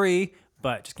for free,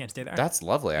 but just can't stay there. That's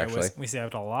lovely, actually. We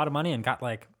saved a lot of money and got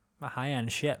like a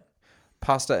high-end shit.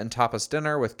 Pasta and tapas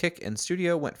dinner with Kick in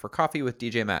studio, went for coffee with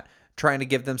DJ Matt. Trying to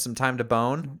give them some time to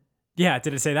bone. Yeah,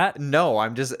 did it say that? No, I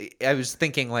was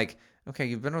thinking like, okay,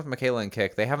 you've been with Michaela and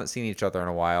Kick. They haven't seen each other in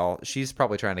a while. She's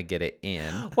probably trying to get it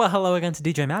in. Well, hello again to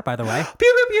DJ Matt, by the way.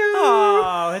 Pew, pew, pew.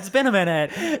 Oh, it's been a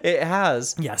minute. It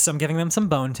has. Yes, I'm giving them some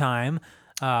bone time,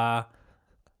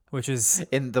 which is,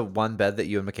 In the one bed that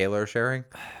you and Michaela are sharing.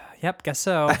 yep, guess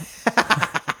so.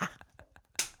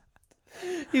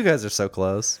 You guys are so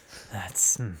close.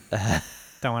 That's,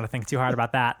 don't want to think too hard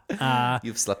about that.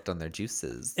 You've slept on their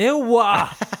juices. Ew.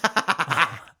 I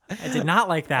did not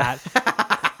like that.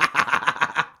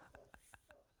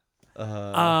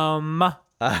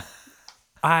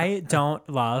 I don't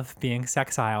love being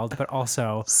sexiled, but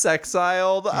also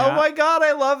Sexiled. Yeah. Oh my God,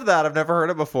 I love that. I've never heard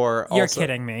it before. you're Also-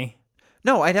 kidding me.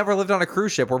 No, I never lived on a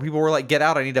cruise ship where people were like, get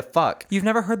out, I need to fuck. You've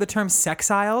never heard the term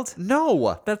sexiled?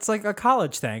 No. That's like a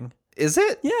college thing. Is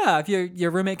it? Yeah, if your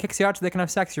roommate kicks you out so they can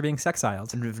have sex, you're being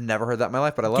sexiled. I've never heard that in my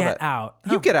life, but I love Get it. out.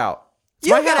 You get out. It's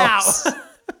You my get house. out.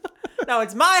 No,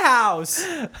 it's my house.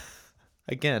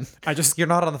 Again, I you're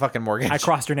not on the fucking mortgage. I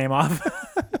crossed your name off.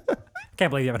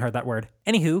 Can't believe you haven't heard that word.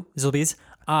 Anywho, Zoobies.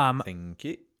 Thank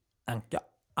you.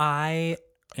 I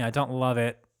don't love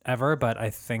it ever, but I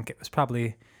think it was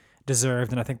probably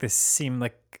deserved, and I think this seemed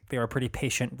like they were pretty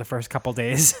patient the first couple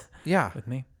days Yeah. with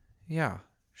me. Yeah.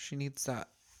 She needs that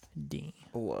D.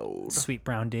 load. Sweet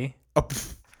Brown D. Oh,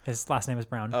 pff. His last name is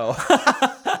Brown.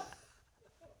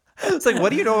 It's like, what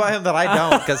do you know about him that I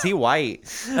don't? Because he white.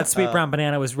 That Sweet Brown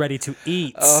Banana was ready to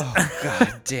eat. Oh,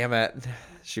 God damn it.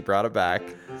 She brought it back.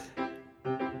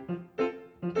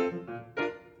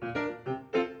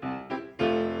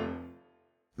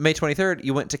 May 23rd,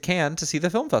 you went to Cannes to see the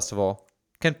film festival.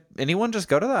 Can anyone just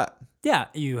go to that? Yeah,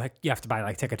 you have to buy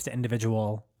like tickets to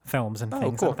individual films and things.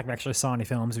 cool. I don't think we actually saw any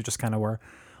films. We just kind of were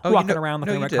you walking know- around no,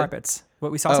 looking you at red did. carpets.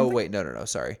 What we saw? Oh, something? wait. No.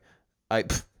 Sorry.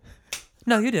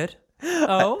 No, you did.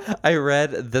 Oh, I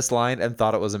read this line and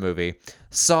thought it was a movie.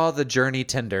 Saw the journey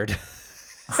tendered.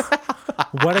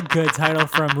 what a good title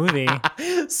for a movie.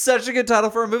 Such a good title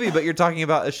for a movie, but you're talking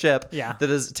about a ship Yeah. that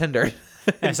is tendered.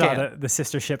 I saw Cannes. the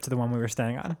sister ship to the one we were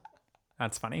staying on.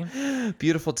 That's funny.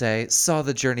 Beautiful day. Saw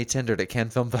the journey tendered at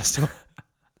Cannes Film Festival.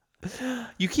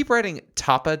 You keep writing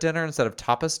tapa dinner instead of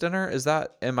tapas dinner.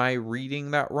 Am I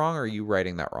reading that wrong or are you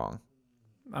writing that wrong?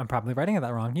 I'm probably writing it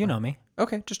that wrong. You know me.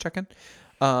 Okay, just checking.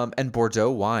 And Bordeaux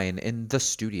wine in the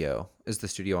studio. Is the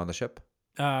studio on the ship?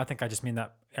 I think I just mean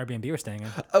that Airbnb we're staying in.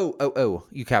 Oh.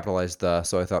 You capitalized the,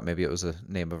 so I thought maybe it was a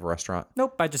name of a restaurant.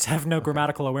 Nope, I just have no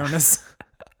grammatical awareness.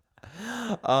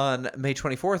 On May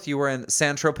 24th, you were in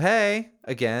Saint-Tropez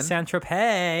again.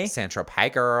 Saint-Tropez.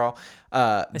 Saint-Tropez, girl.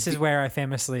 This is where I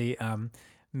famously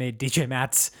made DJ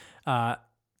Matt's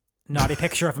naughty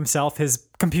picture of himself his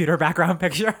computer background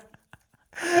picture.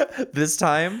 This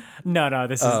time? No,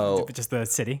 this is Oh. just the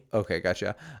city. Okay,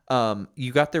 gotcha.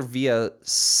 You got there via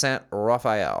Saint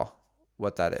Raphael.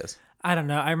 What that is? I don't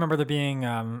know. I remember there being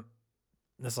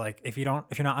this like if you're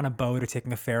not on a boat or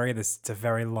taking a ferry, it's a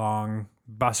very long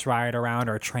bus ride around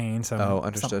or a train. So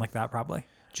Understood. something like that probably.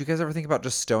 Did you guys ever think about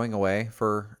just stowing away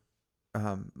for,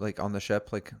 like on the ship?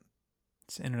 Like,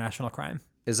 It's international crime.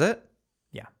 is it?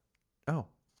 Yeah. Oh,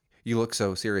 you look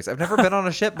so serious. I've never been on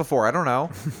a ship before. I don't know.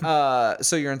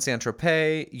 So you're in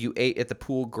Saint-Tropez. You ate at the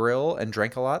Pool Grill and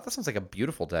drank a lot. That sounds like a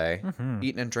beautiful day.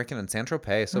 Eating and drinking in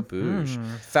Saint-Tropez. So bouge.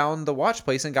 Found the watch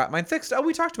place and got mine fixed. Oh,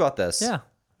 we talked about this. Yeah,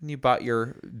 And you bought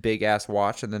your big ass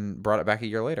watch and then brought it back a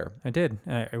year later. I did.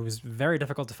 It was very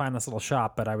difficult to find this little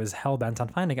shop, but I was hell bent on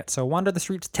finding it. So wandered the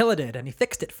streets till it did, and he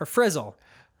fixed it for Frizzle.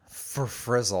 For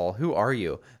Frizzle. Who are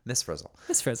you? Miss Frizzle.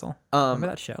 Miss Frizzle. Remember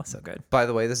that show? So good. By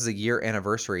the way, this is a year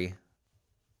anniversary.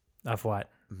 Of what?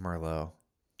 Merlot.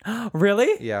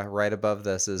 Really? Yeah, right above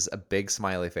this is a big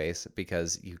smiley face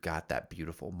because you got that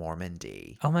beautiful Mormon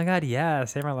D. Oh my God,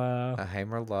 yes. Hey, Merlot. Hey,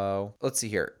 Merlot. Let's see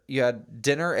here. You had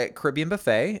dinner at Caribbean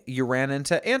Buffet. You ran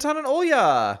into Anton and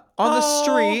Olya on the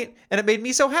street, and it made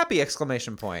me so happy!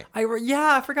 Exclamation point.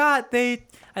 I forgot. I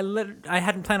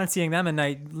hadn't planned on seeing them, and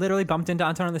I literally bumped into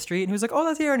Anton on the street, and he was like, "Oh,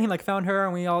 that's here," and he like found her,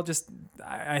 and we all just,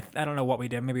 I don't know what we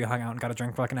did. Maybe we hung out and got a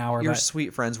drink for like an hour. You're but,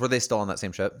 sweet friends. Were they still on that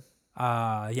same ship?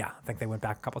 yeah, I think they went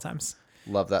back a couple times.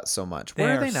 Love that so much.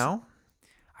 Where are they now?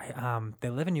 They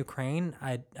live in Ukraine.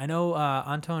 I know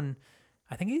Anton.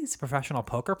 I think he's a professional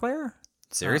poker player.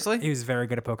 Seriously? He was very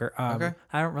good at poker. Okay.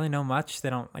 I don't really know much. They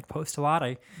don't like post a lot.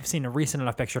 I've seen a recent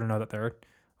enough picture to know that they're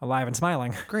alive and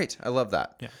smiling. Great. I love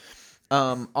that. Yeah.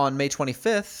 On May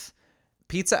 25th,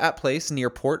 Pizza at Place near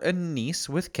Port and Nice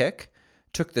with Kick.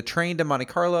 Took the train to Monte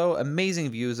Carlo. Amazing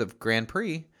views of Grand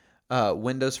Prix.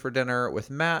 Windows for dinner with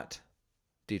Matt.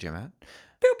 DJ Matt.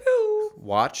 Pew pew.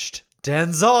 Watched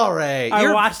Danzare. I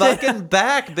You're watched it. fucking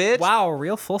back, bitch. Wow,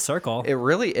 real full circle. It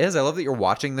really is. I love that you're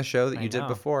watching the show that I you did know.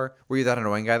 before. Were you that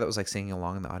annoying guy that was like singing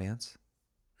along in the audience?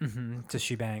 Just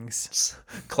she bangs.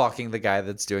 Clocking the guy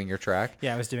that's doing your track?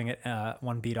 Yeah, I was doing it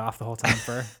one beat off the whole time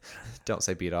for. Don't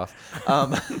say beat off.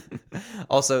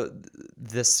 Also,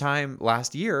 this time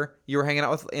last year, you were hanging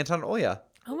out with Anton and Olya.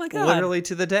 Oh my God. Literally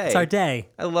to the day. It's our day.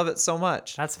 I love it so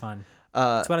much. That's fun.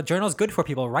 That's what a journal's good for,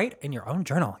 people. Write in your own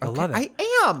journal. You'll love it.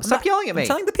 I am. Stop yelling at me. I'm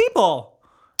telling the people.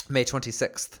 May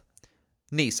 26th.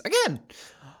 Nice. Again.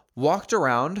 Walked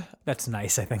around. That's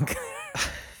nice, I think.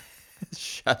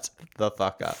 Shut the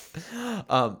fuck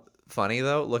up. Funny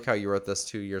though, look how you wrote this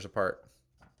 2 years apart.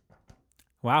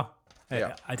 Wow.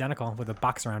 Yeah. Identical with a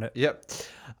box around it. Yep.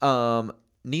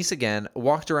 Nice again.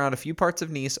 Walked around a few parts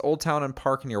of Nice, Old Town and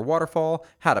Park near Waterfall.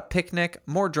 Had a picnic.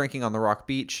 More drinking on the Rock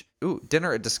Beach. Ooh,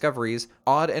 dinner at Discoveries.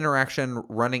 Odd interaction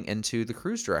running into the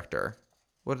cruise director.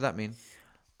 What did that mean?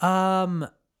 I'm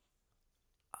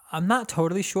not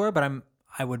totally sure, but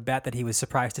I would bet that he was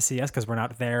surprised to see us because we're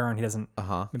not there and he doesn't.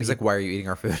 He's like, why are you eating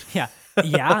our food? Yeah.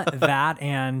 Yeah, that.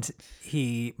 And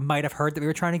he might have heard that we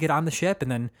were trying to get on the ship and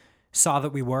then saw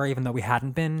that we were, even though we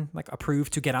hadn't been like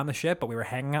approved to get on the ship, but we were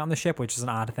hanging out on the ship, which is an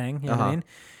odd thing. You know what I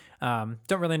mean?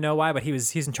 Don't really know why, but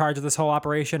he's in charge of this whole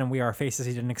operation and we are faces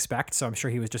he didn't expect. So I'm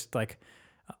sure he was just like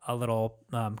a little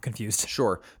confused.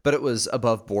 Sure. But it was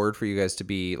above board for you guys to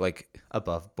be like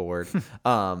above board,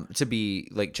 to be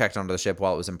like checked onto the ship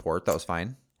while it was in port. That was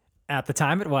fine. At the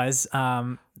time it was.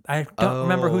 I don't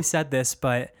remember who said this,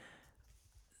 but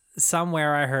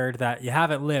somewhere I heard that you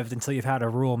haven't lived until you've had a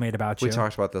rule made about you. We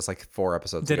talked about this like 4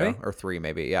 episodes Did ago we? or 3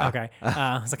 maybe. Yeah. Okay.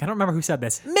 I was like, I don't remember who said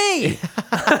this. Me!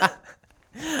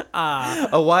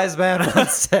 A wise man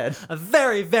once said. A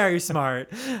very, very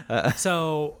smart.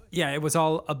 So, yeah, it was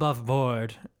all above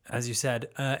board, as you said,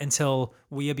 until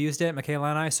we abused it, Michaela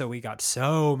and I. So we got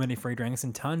so many free drinks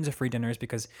and tons of free dinners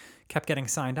because kept getting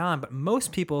signed on. But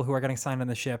most people who are getting signed on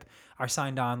the ship are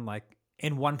signed on like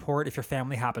in one port if your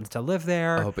family happens to live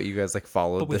there. Oh, but you guys like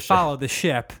followed But we the ship. followed the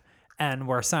ship and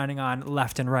we're signing on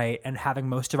left and right and having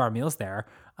most of our meals there.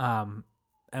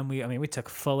 And we took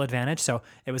full advantage. So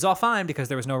it was all fine because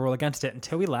there was no rule against it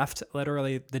until we left.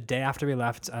 Literally the day after we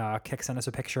left, Kik sent us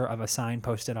a picture of a sign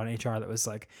posted on HR that was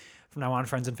like, from now on,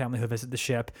 friends and family who visit the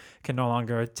ship can no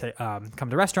longer come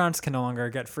to restaurants, can no longer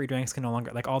get free drinks, can no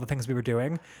longer, like all the things we were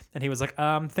doing. And he was like,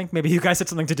 think maybe you guys had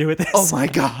something to do with this. Oh my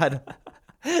God.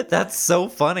 That's so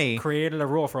funny. Created a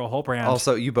rule for a whole brand.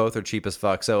 Also, you both are cheap as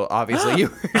fuck. So obviously you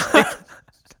were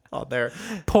on there.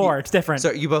 Poor, it's different.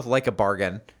 So you both like a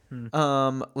bargain.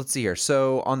 Let's see here.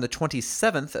 So on the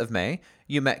 27th of May,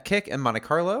 you met Kik in Monte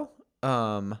Carlo.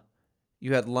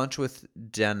 You had lunch with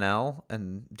Danelle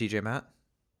and DJ Matt.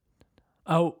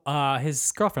 Oh,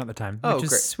 his girlfriend at the time, Oh, which is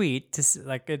great. sweet.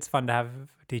 Like it's fun to have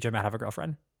DJ Matt have a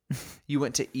girlfriend. You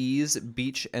went to Ease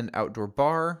Beach and Outdoor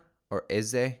Bar, or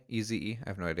Eze, E-Z-E. I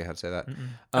have no idea how to say that.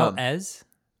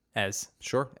 Ez.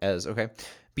 Sure, Ez, okay.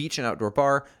 Beach and Outdoor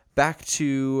Bar. Back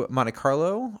to Monte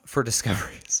Carlo for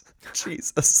Discoveries.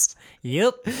 Jesus.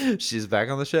 Yep. She's back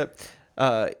on the ship.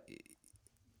 Oh,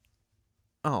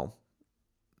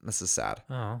 this is sad.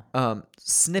 Oh.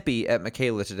 Snippy at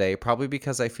Michaela today, probably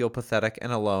because I feel pathetic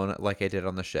and alone like I did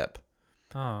on the ship.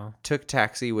 Oh. Took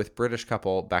taxi with British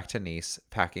couple back to Nice,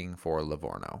 packing for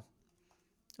Livorno.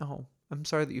 Oh, I'm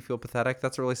sorry that you feel pathetic.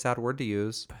 That's a really sad word to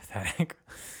use. Pathetic.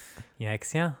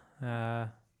 Yikes. Yeah.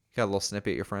 You got a little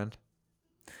snippy at your friend.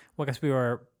 Well, I guess we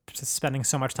were just spending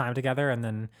so much time together, and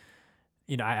then,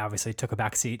 I obviously took a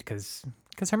back seat because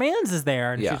her man's is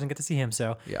there, and Yeah. she doesn't get to see him.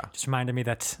 So Yeah. just reminded me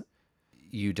that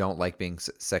You don't like being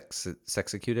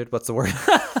sexecuted? What's the word?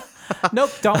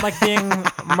 nope, don't like being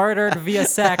murdered via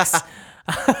sex.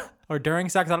 or during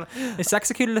sex. I don't, is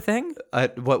sexecuted a thing?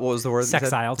 What was the word? that you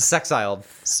said? Sexiled. Sexiled.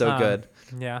 So good.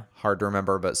 Yeah. Hard to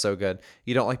remember, but so good.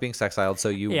 You don't like being sexiled, so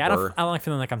you Yeah, were. I don't like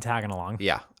feeling like I'm tagging along.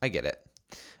 Yeah, I get it.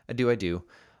 I do.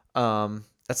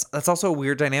 That's also a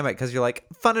weird dynamic because you're like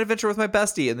fun adventure with my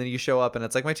bestie, and then you show up and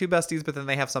it's like my two besties, but then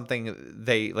they have something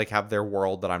they like have their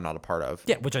world that I'm not a part of.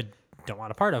 Yeah, which I don't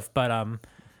want a part of, but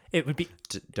it would be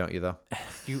Don't you though?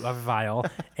 you are vile.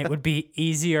 It would be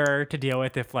easier to deal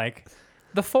with if like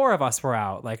the four of us were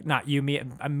out, like not you, me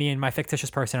and my fictitious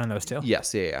person and those two.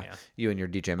 Yes, yeah. You and your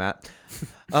DJ Matt.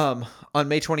 On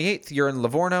May 28th, you're in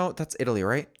Livorno. That's Italy,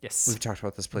 right? Yes. We've talked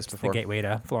about this place The before. gateway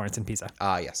to Florence and Pisa.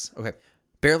 Yes. Okay.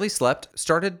 Barely slept.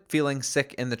 Started feeling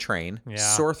sick in the train. Yeah.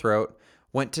 Sore throat.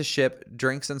 Went to ship.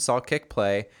 Drinks and saw Kick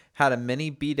play. Had a mini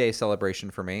B-Day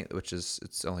celebration for me, which is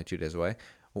it's only 2 days away.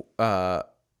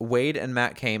 Wade and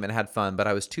Matt came and had fun, but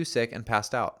I was too sick and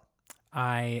passed out.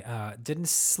 I didn't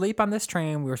sleep on this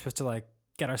train. We were supposed to like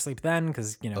get our sleep then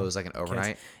because It was like an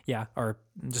overnight. Yeah, or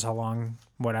just a long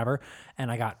whatever. And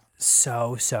I got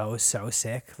so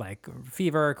sick, like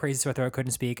fever, crazy sore throat,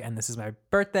 couldn't speak. And this is my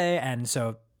birthday, and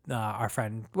so our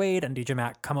friend Wade and DJ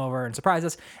Matt come over and surprise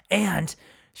us. And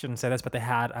shouldn't say this, but they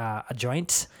had a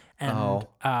joint. And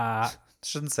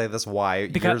Shouldn't say this. Why?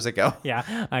 Years ago.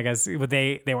 yeah, I guess but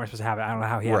they weren't supposed to have it. I don't know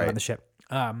how he had it Right. on the ship.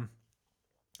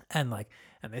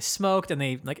 And they smoked and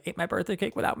they like ate my birthday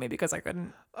cake without me because I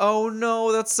couldn't. Oh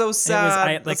no, that's so sad.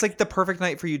 like- That's like the perfect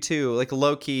night for you too. Like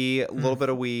low key, a little bit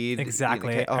of weed.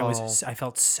 Exactly. eating a cake. I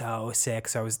felt so sick.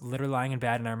 So I was literally lying in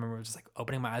bed and I remember just like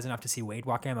opening my eyes enough to see Wade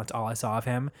walk in. That's all I saw of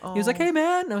him. He was like, "Hey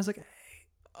man." And I was like,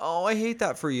 Oh, I hate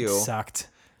that for you. sucked.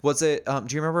 Was it? Do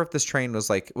you remember if this train was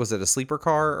like? Was it a sleeper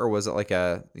car or was it like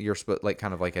like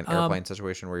kind of like an airplane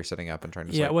situation where you're sitting up and trying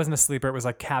to Yeah, sleep? it wasn't a sleeper. It was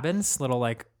like cabins, little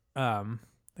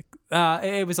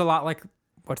it was a lot like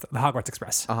what's the Hogwarts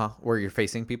Express. Where you're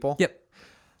facing people. Yep.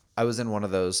 I was in one of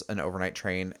those, an overnight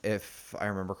train. If I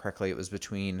remember correctly, it was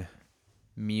between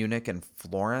Munich and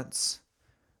Florence,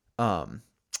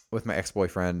 with my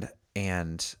ex-boyfriend,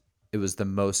 and it was the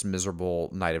most miserable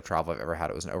night of travel I've ever had.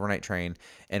 It was an overnight train,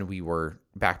 and we were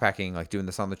backpacking, like doing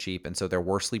this on the cheap, and so there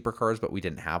were sleeper cars, but we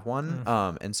didn't have one.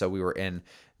 And so we were in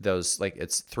those, like,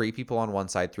 it's 3 people on one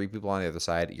side, 3 people on the other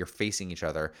side. You're facing each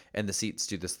other, and the seats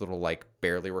do this little like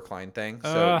barely recline thing,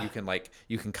 so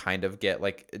you can kind of get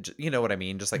like, you know what I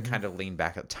mean, just like kind of lean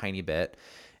back a tiny bit.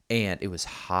 And it was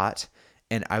hot.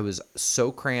 And I was so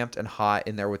cramped and hot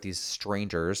in there with these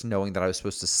strangers, knowing that I was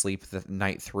supposed to sleep the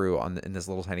night through in this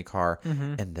little tiny car.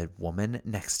 And the woman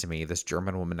next to me, this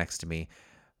German woman next to me,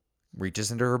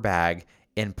 reaches into her bag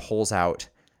and pulls out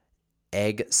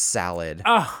egg salad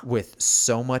with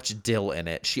so much dill in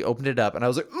it. She opened it up and I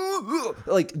was like, ooh,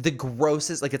 like the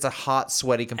grossest, like it's a hot,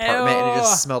 sweaty compartment and it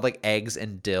just smelled like eggs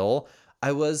and dill.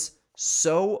 I was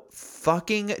so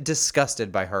fucking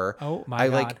disgusted by her. Oh my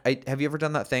God. Have you ever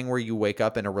done that thing where you wake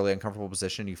up in a really uncomfortable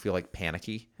position, you feel like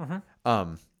panicky?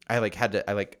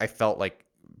 I felt like,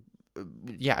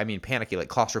 yeah, I mean, panicky, like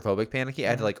claustrophobic panicky. I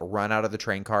had to like run out of the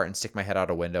train car and stick my head out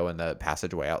a window in the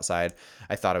passageway outside.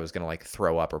 I thought I was going to like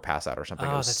throw up or pass out or something.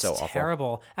 It was that's so awful.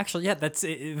 terrible. Actually, yeah, that's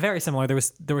very similar. There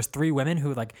was 3 women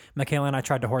who like Michaela and I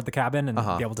tried to hoard the cabin and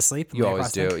be able to sleep. You lay always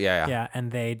across do, them. yeah. Yeah,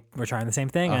 and they were trying the same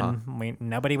thing, and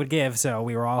nobody would give, so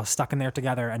we were all stuck in there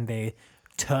together, and they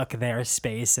took their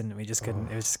space, and we just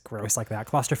couldn't. It was gross like that.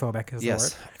 Claustrophobic is Yes,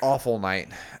 the word. awful night.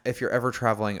 If you're ever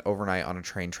traveling overnight on a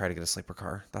train, try to get a sleeper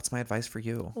car. That's my advice for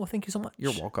you. Well, thank you so much.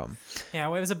 You're welcome. Yeah,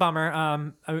 well, it was a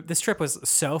bummer. This trip was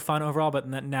so fun overall, but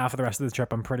now for the rest of the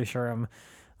trip, I'm pretty sure I'm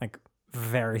like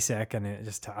very sick, and it's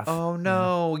just tough. Oh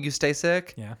no, you stay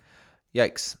sick? Yeah.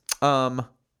 Yikes.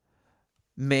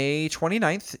 May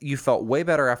 29th, you felt way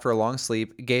better after a long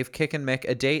sleep, gave Kick and Mick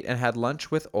a date, and had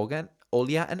lunch with Olya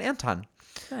and Anton.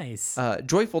 Nice.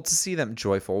 Joyful to see them.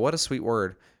 Joyful. What a sweet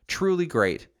word. Truly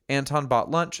great. Anton bought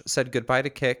lunch, said goodbye to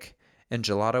Kick, and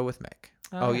gelato with Mick.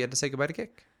 Oh, you had to say goodbye to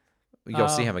Kick? You'll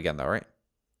see him again, though, right?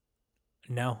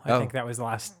 No, I think that was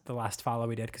the last follow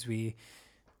we did because we,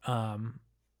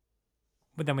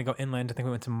 but then we go inland. I think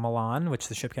we went to Milan, which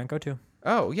the ship can't go to.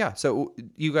 Oh, yeah. So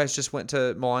you guys just went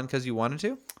to Milan because you wanted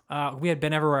to? We had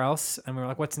been everywhere else, and we were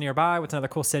like, "What's nearby? What's another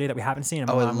cool city that we haven't seen?" And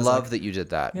Oh, I Milan was love like- that you did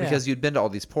that Yeah. because you'd been to all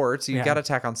these ports. You Yeah. got to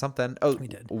tack on something. Oh, We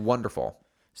did. Wonderful.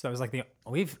 So that was like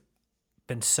we've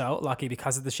been so lucky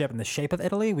because of the ship and the shape of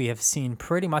Italy. We have seen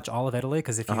pretty much all of Italy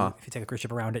because if you take a cruise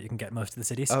ship around it, you can get most of the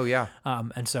cities. Oh, yeah.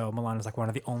 And so Milan is like one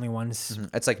of the only ones.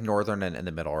 It's like northern and in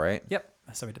the middle, right? Yep.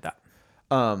 So we did that.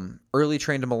 Early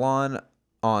train to Milan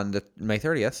on the May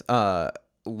 30th.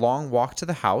 Long walk to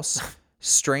the house.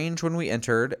 Strange when we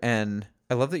entered, and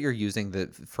I love that you're using the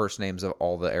first names of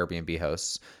all the Airbnb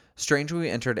hosts. Strangely, we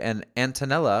entered and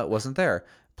Antonella wasn't there.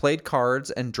 Played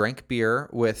cards and drank beer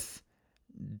with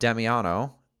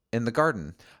Damiano in the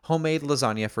garden. Homemade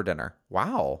lasagna for dinner.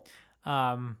 Wow.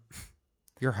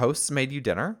 Your hosts made you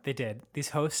dinner? They did. These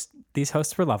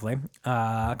hosts were lovely.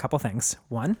 A couple things.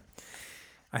 One,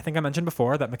 I think I mentioned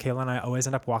before that Michaela and I always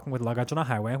end up walking with luggage on a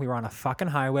highway. We were on a fucking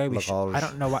highway. I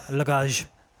don't know why luggage.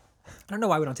 I don't know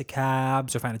why we don't take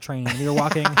cabs or find a train. We were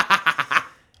walking.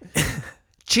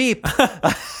 Cheap.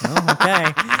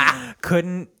 Okay.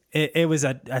 It was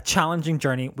a challenging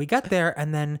journey. We got there,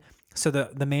 and then so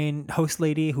the main host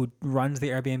lady who runs the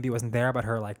Airbnb wasn't there, but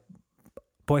her like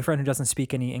boyfriend who doesn't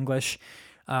speak any English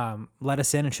let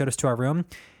us in and showed us to our room.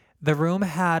 The room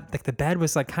had like the bed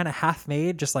was like kind of half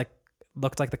made, just like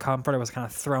looked like the comforter was kind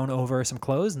of thrown over some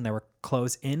clothes, and there were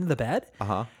clothes in the bed.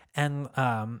 And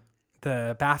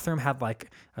the bathroom had like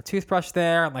a toothbrush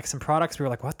there and like some products. We were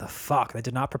like, what the fuck? They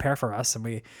did not prepare for us. And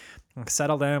we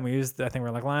settled in. We used, I think we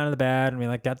were like lying in the bed and we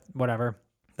like got whatever.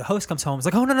 The host comes home. It's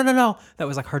like, oh, no. That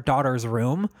was like her daughter's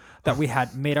room that we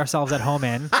had made ourselves at home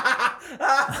in.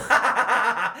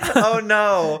 Oh,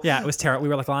 no. Yeah, it was terrible. We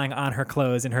were like lying on her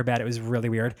clothes in her bed. It was really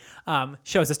weird.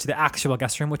 Shows us to the actual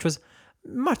guest room, which was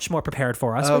much more prepared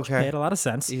for us, which made a lot of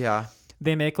sense. Yeah.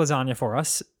 They make lasagna for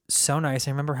us. So nice.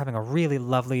 I remember having a really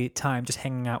lovely time just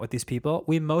hanging out with these people.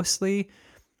 We mostly,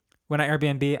 when I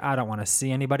Airbnb, I don't want to see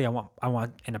anybody. I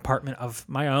want an apartment of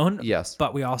my own. Yes.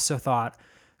 But we also thought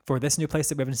for this new place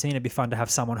that we haven't seen, it'd be fun to have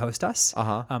someone host us.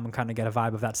 And kind of get a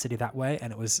vibe of that city that way.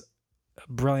 And it was a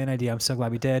brilliant idea. I'm so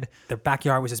glad we did. Their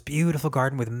backyard was this beautiful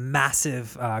garden with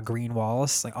massive green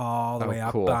walls, like all the way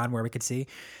up on where we could see.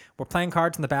 We're playing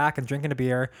cards in the back and drinking a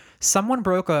beer. Someone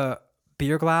broke a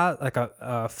beer glass, like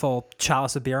a full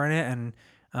chalice of beer in it, and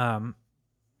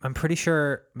I'm pretty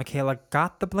sure Michaela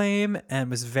got the blame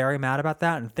and was very mad about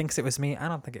that and thinks it was me. I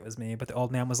don't think it was me, but the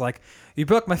old man was like, you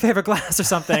broke my favorite glass or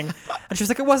something. And she was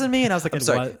like, it wasn't me. And I was like, I'm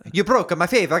sorry. You broke my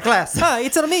favorite glass.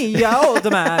 It's not me, you old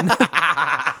man.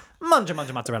 Manja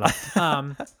mozzarella.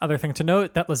 Other thing to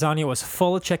note, that lasagna was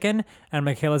full of chicken, and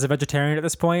Michaela's a vegetarian at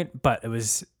this point, but it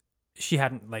was... She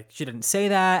didn't say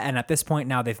that, and at this point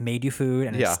now they've made you food,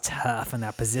 and it's tough in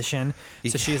that position.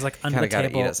 So she's like under the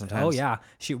table. Eat it sometimes. Oh yeah,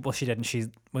 she didn't. She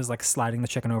was like sliding the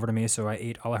chicken over to me, so I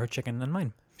ate all of her chicken and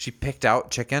mine. She picked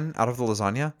out chicken out of the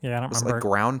lasagna? Yeah, I don't It was remember. like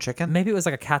ground chicken? Maybe it was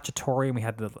like a cacciatore, and we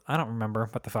had I don't remember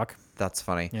what the fuck. That's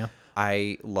funny. Yeah.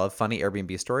 I love funny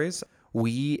Airbnb stories.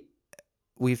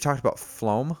 We've talked about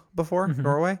Flom before,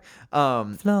 Norway.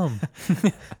 Flom. Is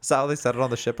that how they said it on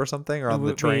the ship or something, or on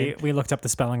the train? We looked up the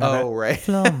spelling of it. Oh, right.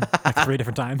 Flom. Like 3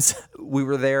 different times. We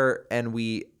were there and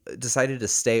we decided to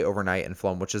stay overnight in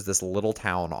Flom, which is this little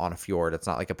town on a fjord. It's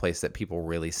not like a place that people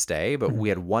really stay, but we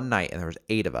had one night and there was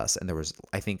 8 of us, and there was,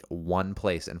 I think, one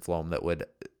place in Flom that would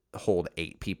hold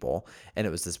 8 people, and it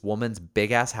was this woman's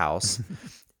big ass house,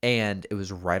 and it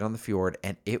was right on the fjord,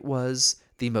 and it was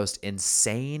the most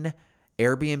insane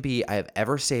Airbnb I have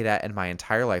ever stayed at in my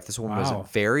entire life. This woman was a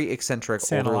very eccentric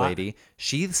older lady.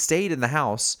 She stayed in the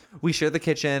house. We shared the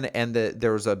kitchen, and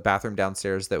there was a bathroom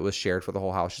downstairs that was shared for the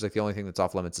whole house. She's like, the only thing that's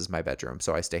off limits is my bedroom,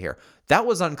 so I stay here. That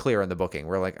was unclear in the booking.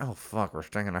 We're like, oh fuck, we're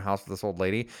staying in a house with this old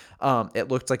lady. It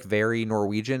looked like very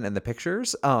Norwegian in the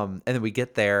pictures. And then we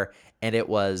get there, and it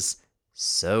was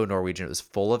so Norwegian. It was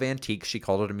full of antiques. She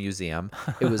called it a museum.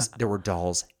 There were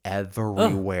dolls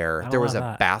everywhere. There was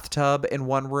a bathtub in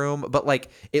one room, but like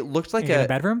it looked like a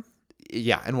bedroom.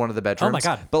 Yeah, in one of the bedrooms. Oh my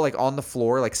God. But like on the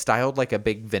floor, like styled like a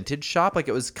big vintage shop. Like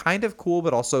it was kind of cool,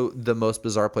 but also the most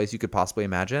bizarre place you could possibly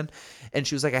imagine. And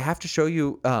she was like, I have to show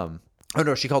you oh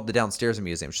no, she called the downstairs a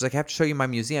museum. She's like, I have to show you my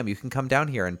museum. You can come down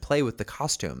here and play with the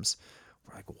costumes.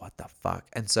 We're like, what the fuck?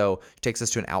 And so she takes us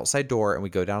to an outside door, and we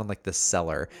go down in like the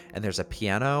cellar, and there's a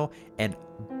piano and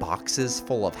boxes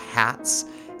full of hats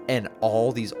and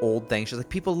all these old things. She's like,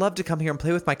 people love to come here and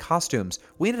play with my costumes.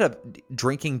 We ended up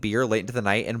drinking beer late into the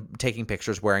night and taking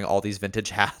pictures wearing all these vintage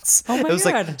hats. Oh my It was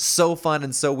God. like so fun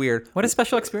and so weird. What a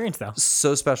special experience, though.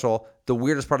 So special. The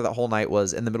weirdest part of that whole night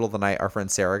was in the middle of the night, our friend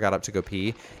Sarah got up to go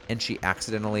pee, and she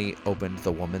accidentally opened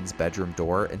the woman's bedroom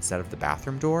door instead of the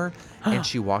bathroom door. And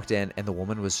she walked in, and the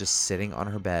woman was just sitting on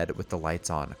her bed with the lights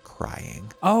on, crying.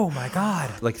 Oh my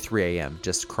God. Like 3 a.m.,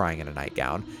 just crying in a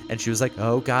nightgown. And she was like,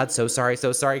 oh God, so sorry,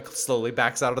 so sorry. Slowly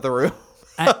backs out of the room.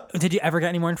 Did you ever get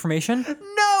any more information?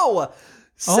 No!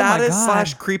 Oh my Saddest God.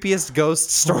 / creepiest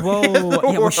ghost story. Whoa. in the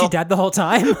Yeah, was she world. dead the whole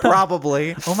time?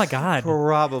 Probably. Oh my God.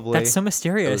 Probably. That's so It was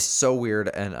mysterious. so weird.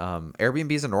 And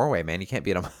Airbnbs in Norway, man, you can't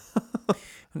beat them.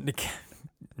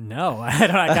 No, I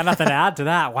got nothing to add to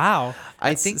that. Wow. I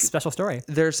That's think a special story.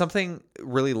 There's something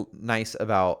really nice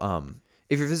about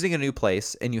if you're visiting a new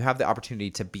place and you have the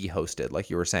opportunity to be hosted, like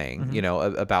you were saying, you know,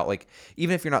 about like,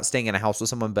 even if you're not staying in a house with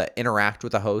someone, but interact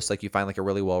with a host, like you find like a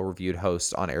really well-reviewed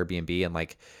host on Airbnb and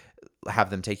like have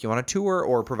them take you on a tour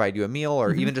or provide you a meal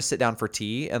or even just sit down for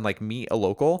tea and like meet a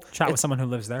local. Chat with someone who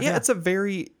lives there. Yeah, it's a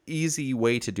very easy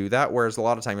way to do that. Whereas a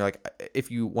lot of time you're like,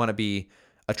 if you want to be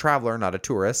a traveler, not a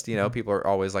tourist, you know, people are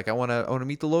always like, I want to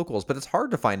meet the locals, but it's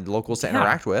hard to find locals to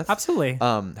interact with. Absolutely.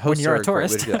 Hosts when you're are a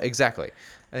tourist. great way to do that. Exactly.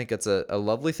 I think it's a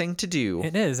lovely thing to do.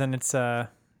 It is, and it's I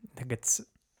think it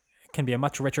can be a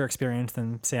much richer experience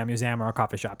than say a museum or a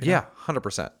coffee shop. You know? Yeah,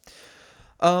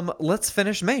 100%. Let's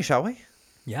finish May, shall we?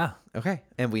 Yeah. Okay.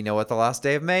 And we know what the last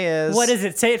day of May is. What is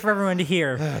it? Say it for everyone to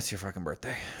hear. It's your fucking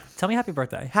birthday. Tell me happy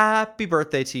birthday. Happy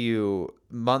birthday to you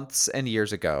months and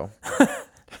years ago.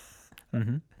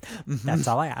 That's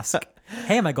all I ask.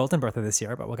 Hey, my golden birthday this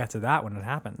year, but we'll get to that when it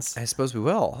happens. I suppose we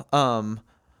will.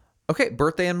 Okay,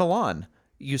 birthday in Milan.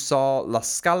 You saw La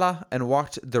Scala and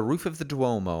walked the roof of the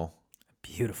Duomo.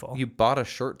 Beautiful. You bought a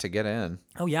shirt to get in.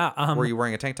 Oh yeah. Were you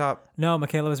wearing a tank top? No,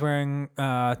 Michaela was wearing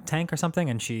a tank or something,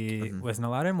 and she wasn't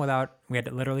allowed in without. We had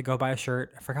to literally go buy a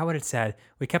shirt. I forgot what it said.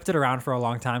 We kept it around for a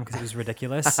long time because it was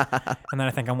ridiculous. And then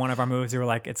I think on one of our moves, we were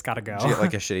like, "It's got to go." Did you get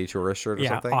like a shitty tourist shirt or yeah,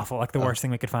 something? awful. Like the worst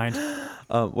thing we could find.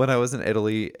 When I was in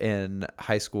Italy in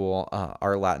high school,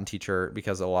 our Latin teacher,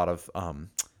 because a lot of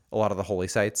the holy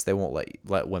sites, they won't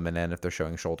let women in if they're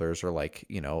showing shoulders or like,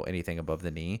 you know, anything above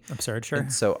the knee. Absurd, sure.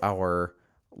 And so our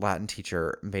Latin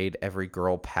teacher made every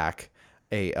girl pack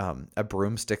a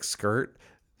broomstick skirt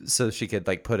so she could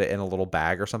like put it in a little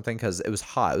bag or something because it was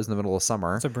hot. It was in the middle of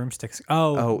summer. It's a broomstick.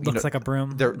 Oh, you looks know, like a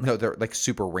broom. They're like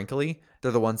super wrinkly.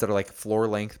 They're the ones that are like floor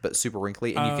length but super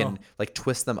wrinkly, and you can like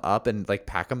twist them up and like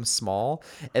pack them small.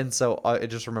 And so I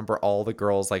just remember all the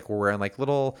girls like were wearing like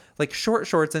little like short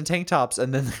shorts and tank tops,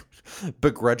 and then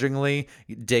begrudgingly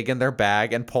dig in their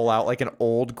bag and pull out like an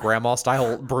old grandma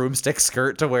style broomstick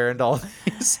skirt to wear into all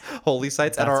these holy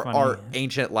sites. And That's our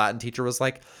ancient Latin teacher was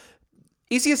like,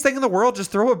 easiest thing in the world, just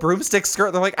throw a broomstick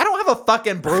skirt. They're like, I don't have a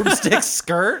fucking broomstick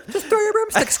skirt. Just throw your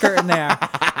broomstick skirt in there.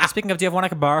 Speaking of, do you have one I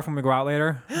could borrow when we go out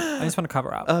later? I just want to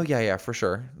cover up. Oh, yeah, for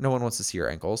sure. No one wants to see your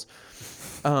ankles.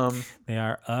 They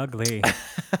are ugly.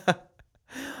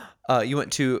 You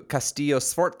went to Castillo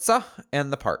Sforza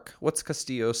and the park. What's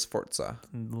Castillo Sforza?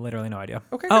 Literally no idea.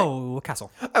 Okay, great. Oh, a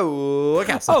castle. Oh, a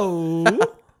castle.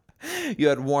 Oh. You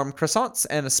had warm croissants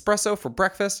and espresso for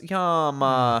breakfast. Yum.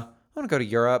 I want to go to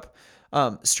Europe.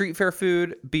 Street fair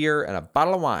food, beer, and a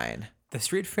bottle of wine. The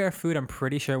street fair food, I'm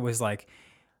pretty sure, was like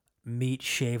meat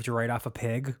shaved right off a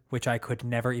pig, which I could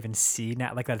never even see.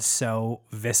 Not like that's so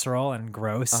visceral and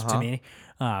gross to me.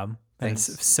 And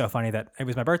it's so funny that it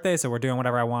was my birthday, so we're doing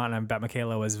whatever I want, and I bet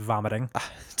Michaela was vomiting.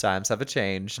 Times have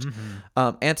changed.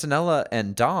 Antonella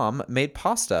and Dom made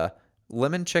pasta,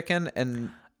 lemon chicken,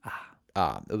 and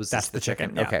it was That's just the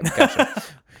chicken, yeah. Okay, gotcha.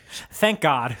 Thank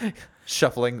God.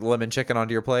 Shuffling lemon chicken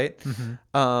onto your plate. And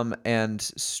Oh,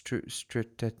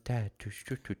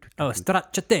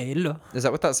 stracciatello. is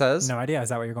that what that says? No idea. Is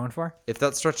that what you're going for? If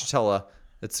that's stracciatella,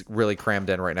 it's really crammed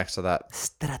in right next to that.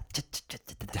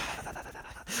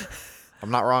 I'm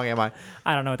not wrong, am I?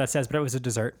 I don't know what that says, but it was a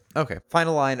dessert. Okay.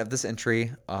 Final line of this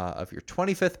entry of your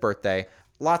 25th birthday.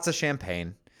 Lots of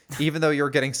champagne. Even though you're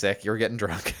getting sick, you're getting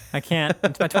drunk. I can't.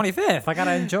 It's my 25th. I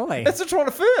gotta enjoy. It's the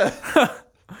 25th.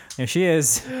 Here she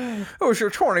is. Oh, it's your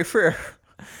 25th.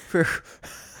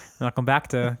 Welcome back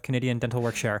to Canadian Dental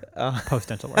Work Share.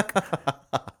 Post-dental work.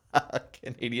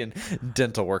 Canadian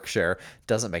dental work share.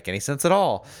 Doesn't make any sense at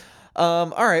all. All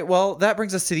right. Well, that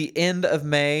brings us to the end of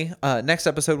May. Next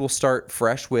episode will start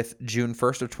fresh with June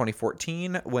 1st of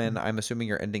 2014, when I'm assuming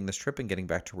you're ending this trip and getting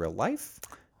back to real life.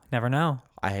 Never know.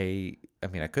 I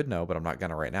mean, I could know, but I'm not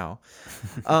gonna right now.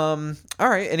 All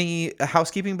right. Any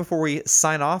housekeeping before we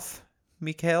sign off,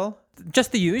 Mikhail?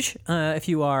 Just the usual. If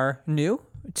you are new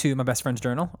to My Best Friend's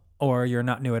Journal, or you're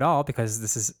not new at all, because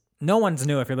this is no one's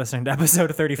new if you're listening to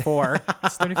episode 34.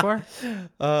 It's 34?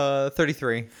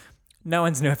 33. No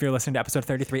one's new if you're listening to episode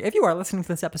 33. If you are listening to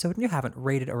this episode and you haven't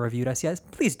rated or reviewed us yet,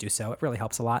 please do so. It really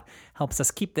helps a lot. Helps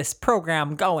us keep this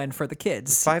program going for the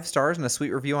kids. 5 stars and a sweet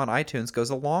review on iTunes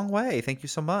goes a long way. Thank you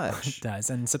so much. It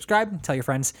does. And subscribe. Tell your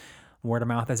friends. Word of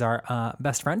mouth is our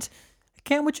best friend.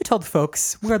 Cam, would you tell the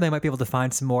folks where they might be able to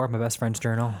find some more of My Best Friend's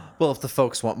Journal? Well, if the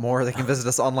folks want more, they can visit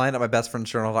us online at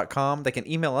mybestfriendsjournal.com. They can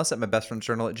email us at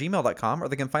mybestfriendsjournal@gmail.com, or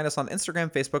they can find us on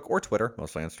Instagram, Facebook, or Twitter,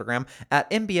 mostly Instagram, at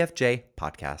MBFJ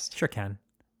Podcast. Sure can.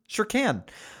 Sure can.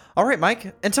 All right,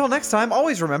 Mike. Until next time,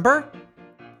 always remember...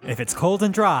 If it's cold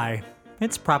and dry,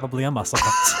 it's probably a muscle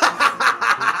cut.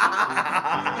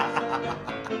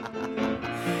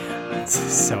 It's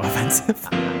so offensive.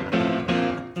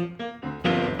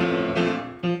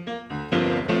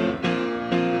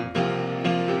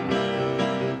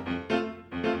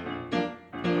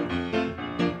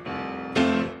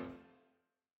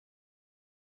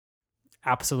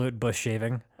 Absolute Bush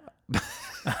Shaving.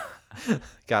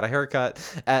 Got a haircut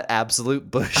at Absolute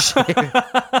Bush. What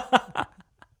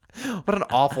an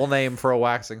awful name for a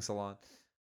waxing salon.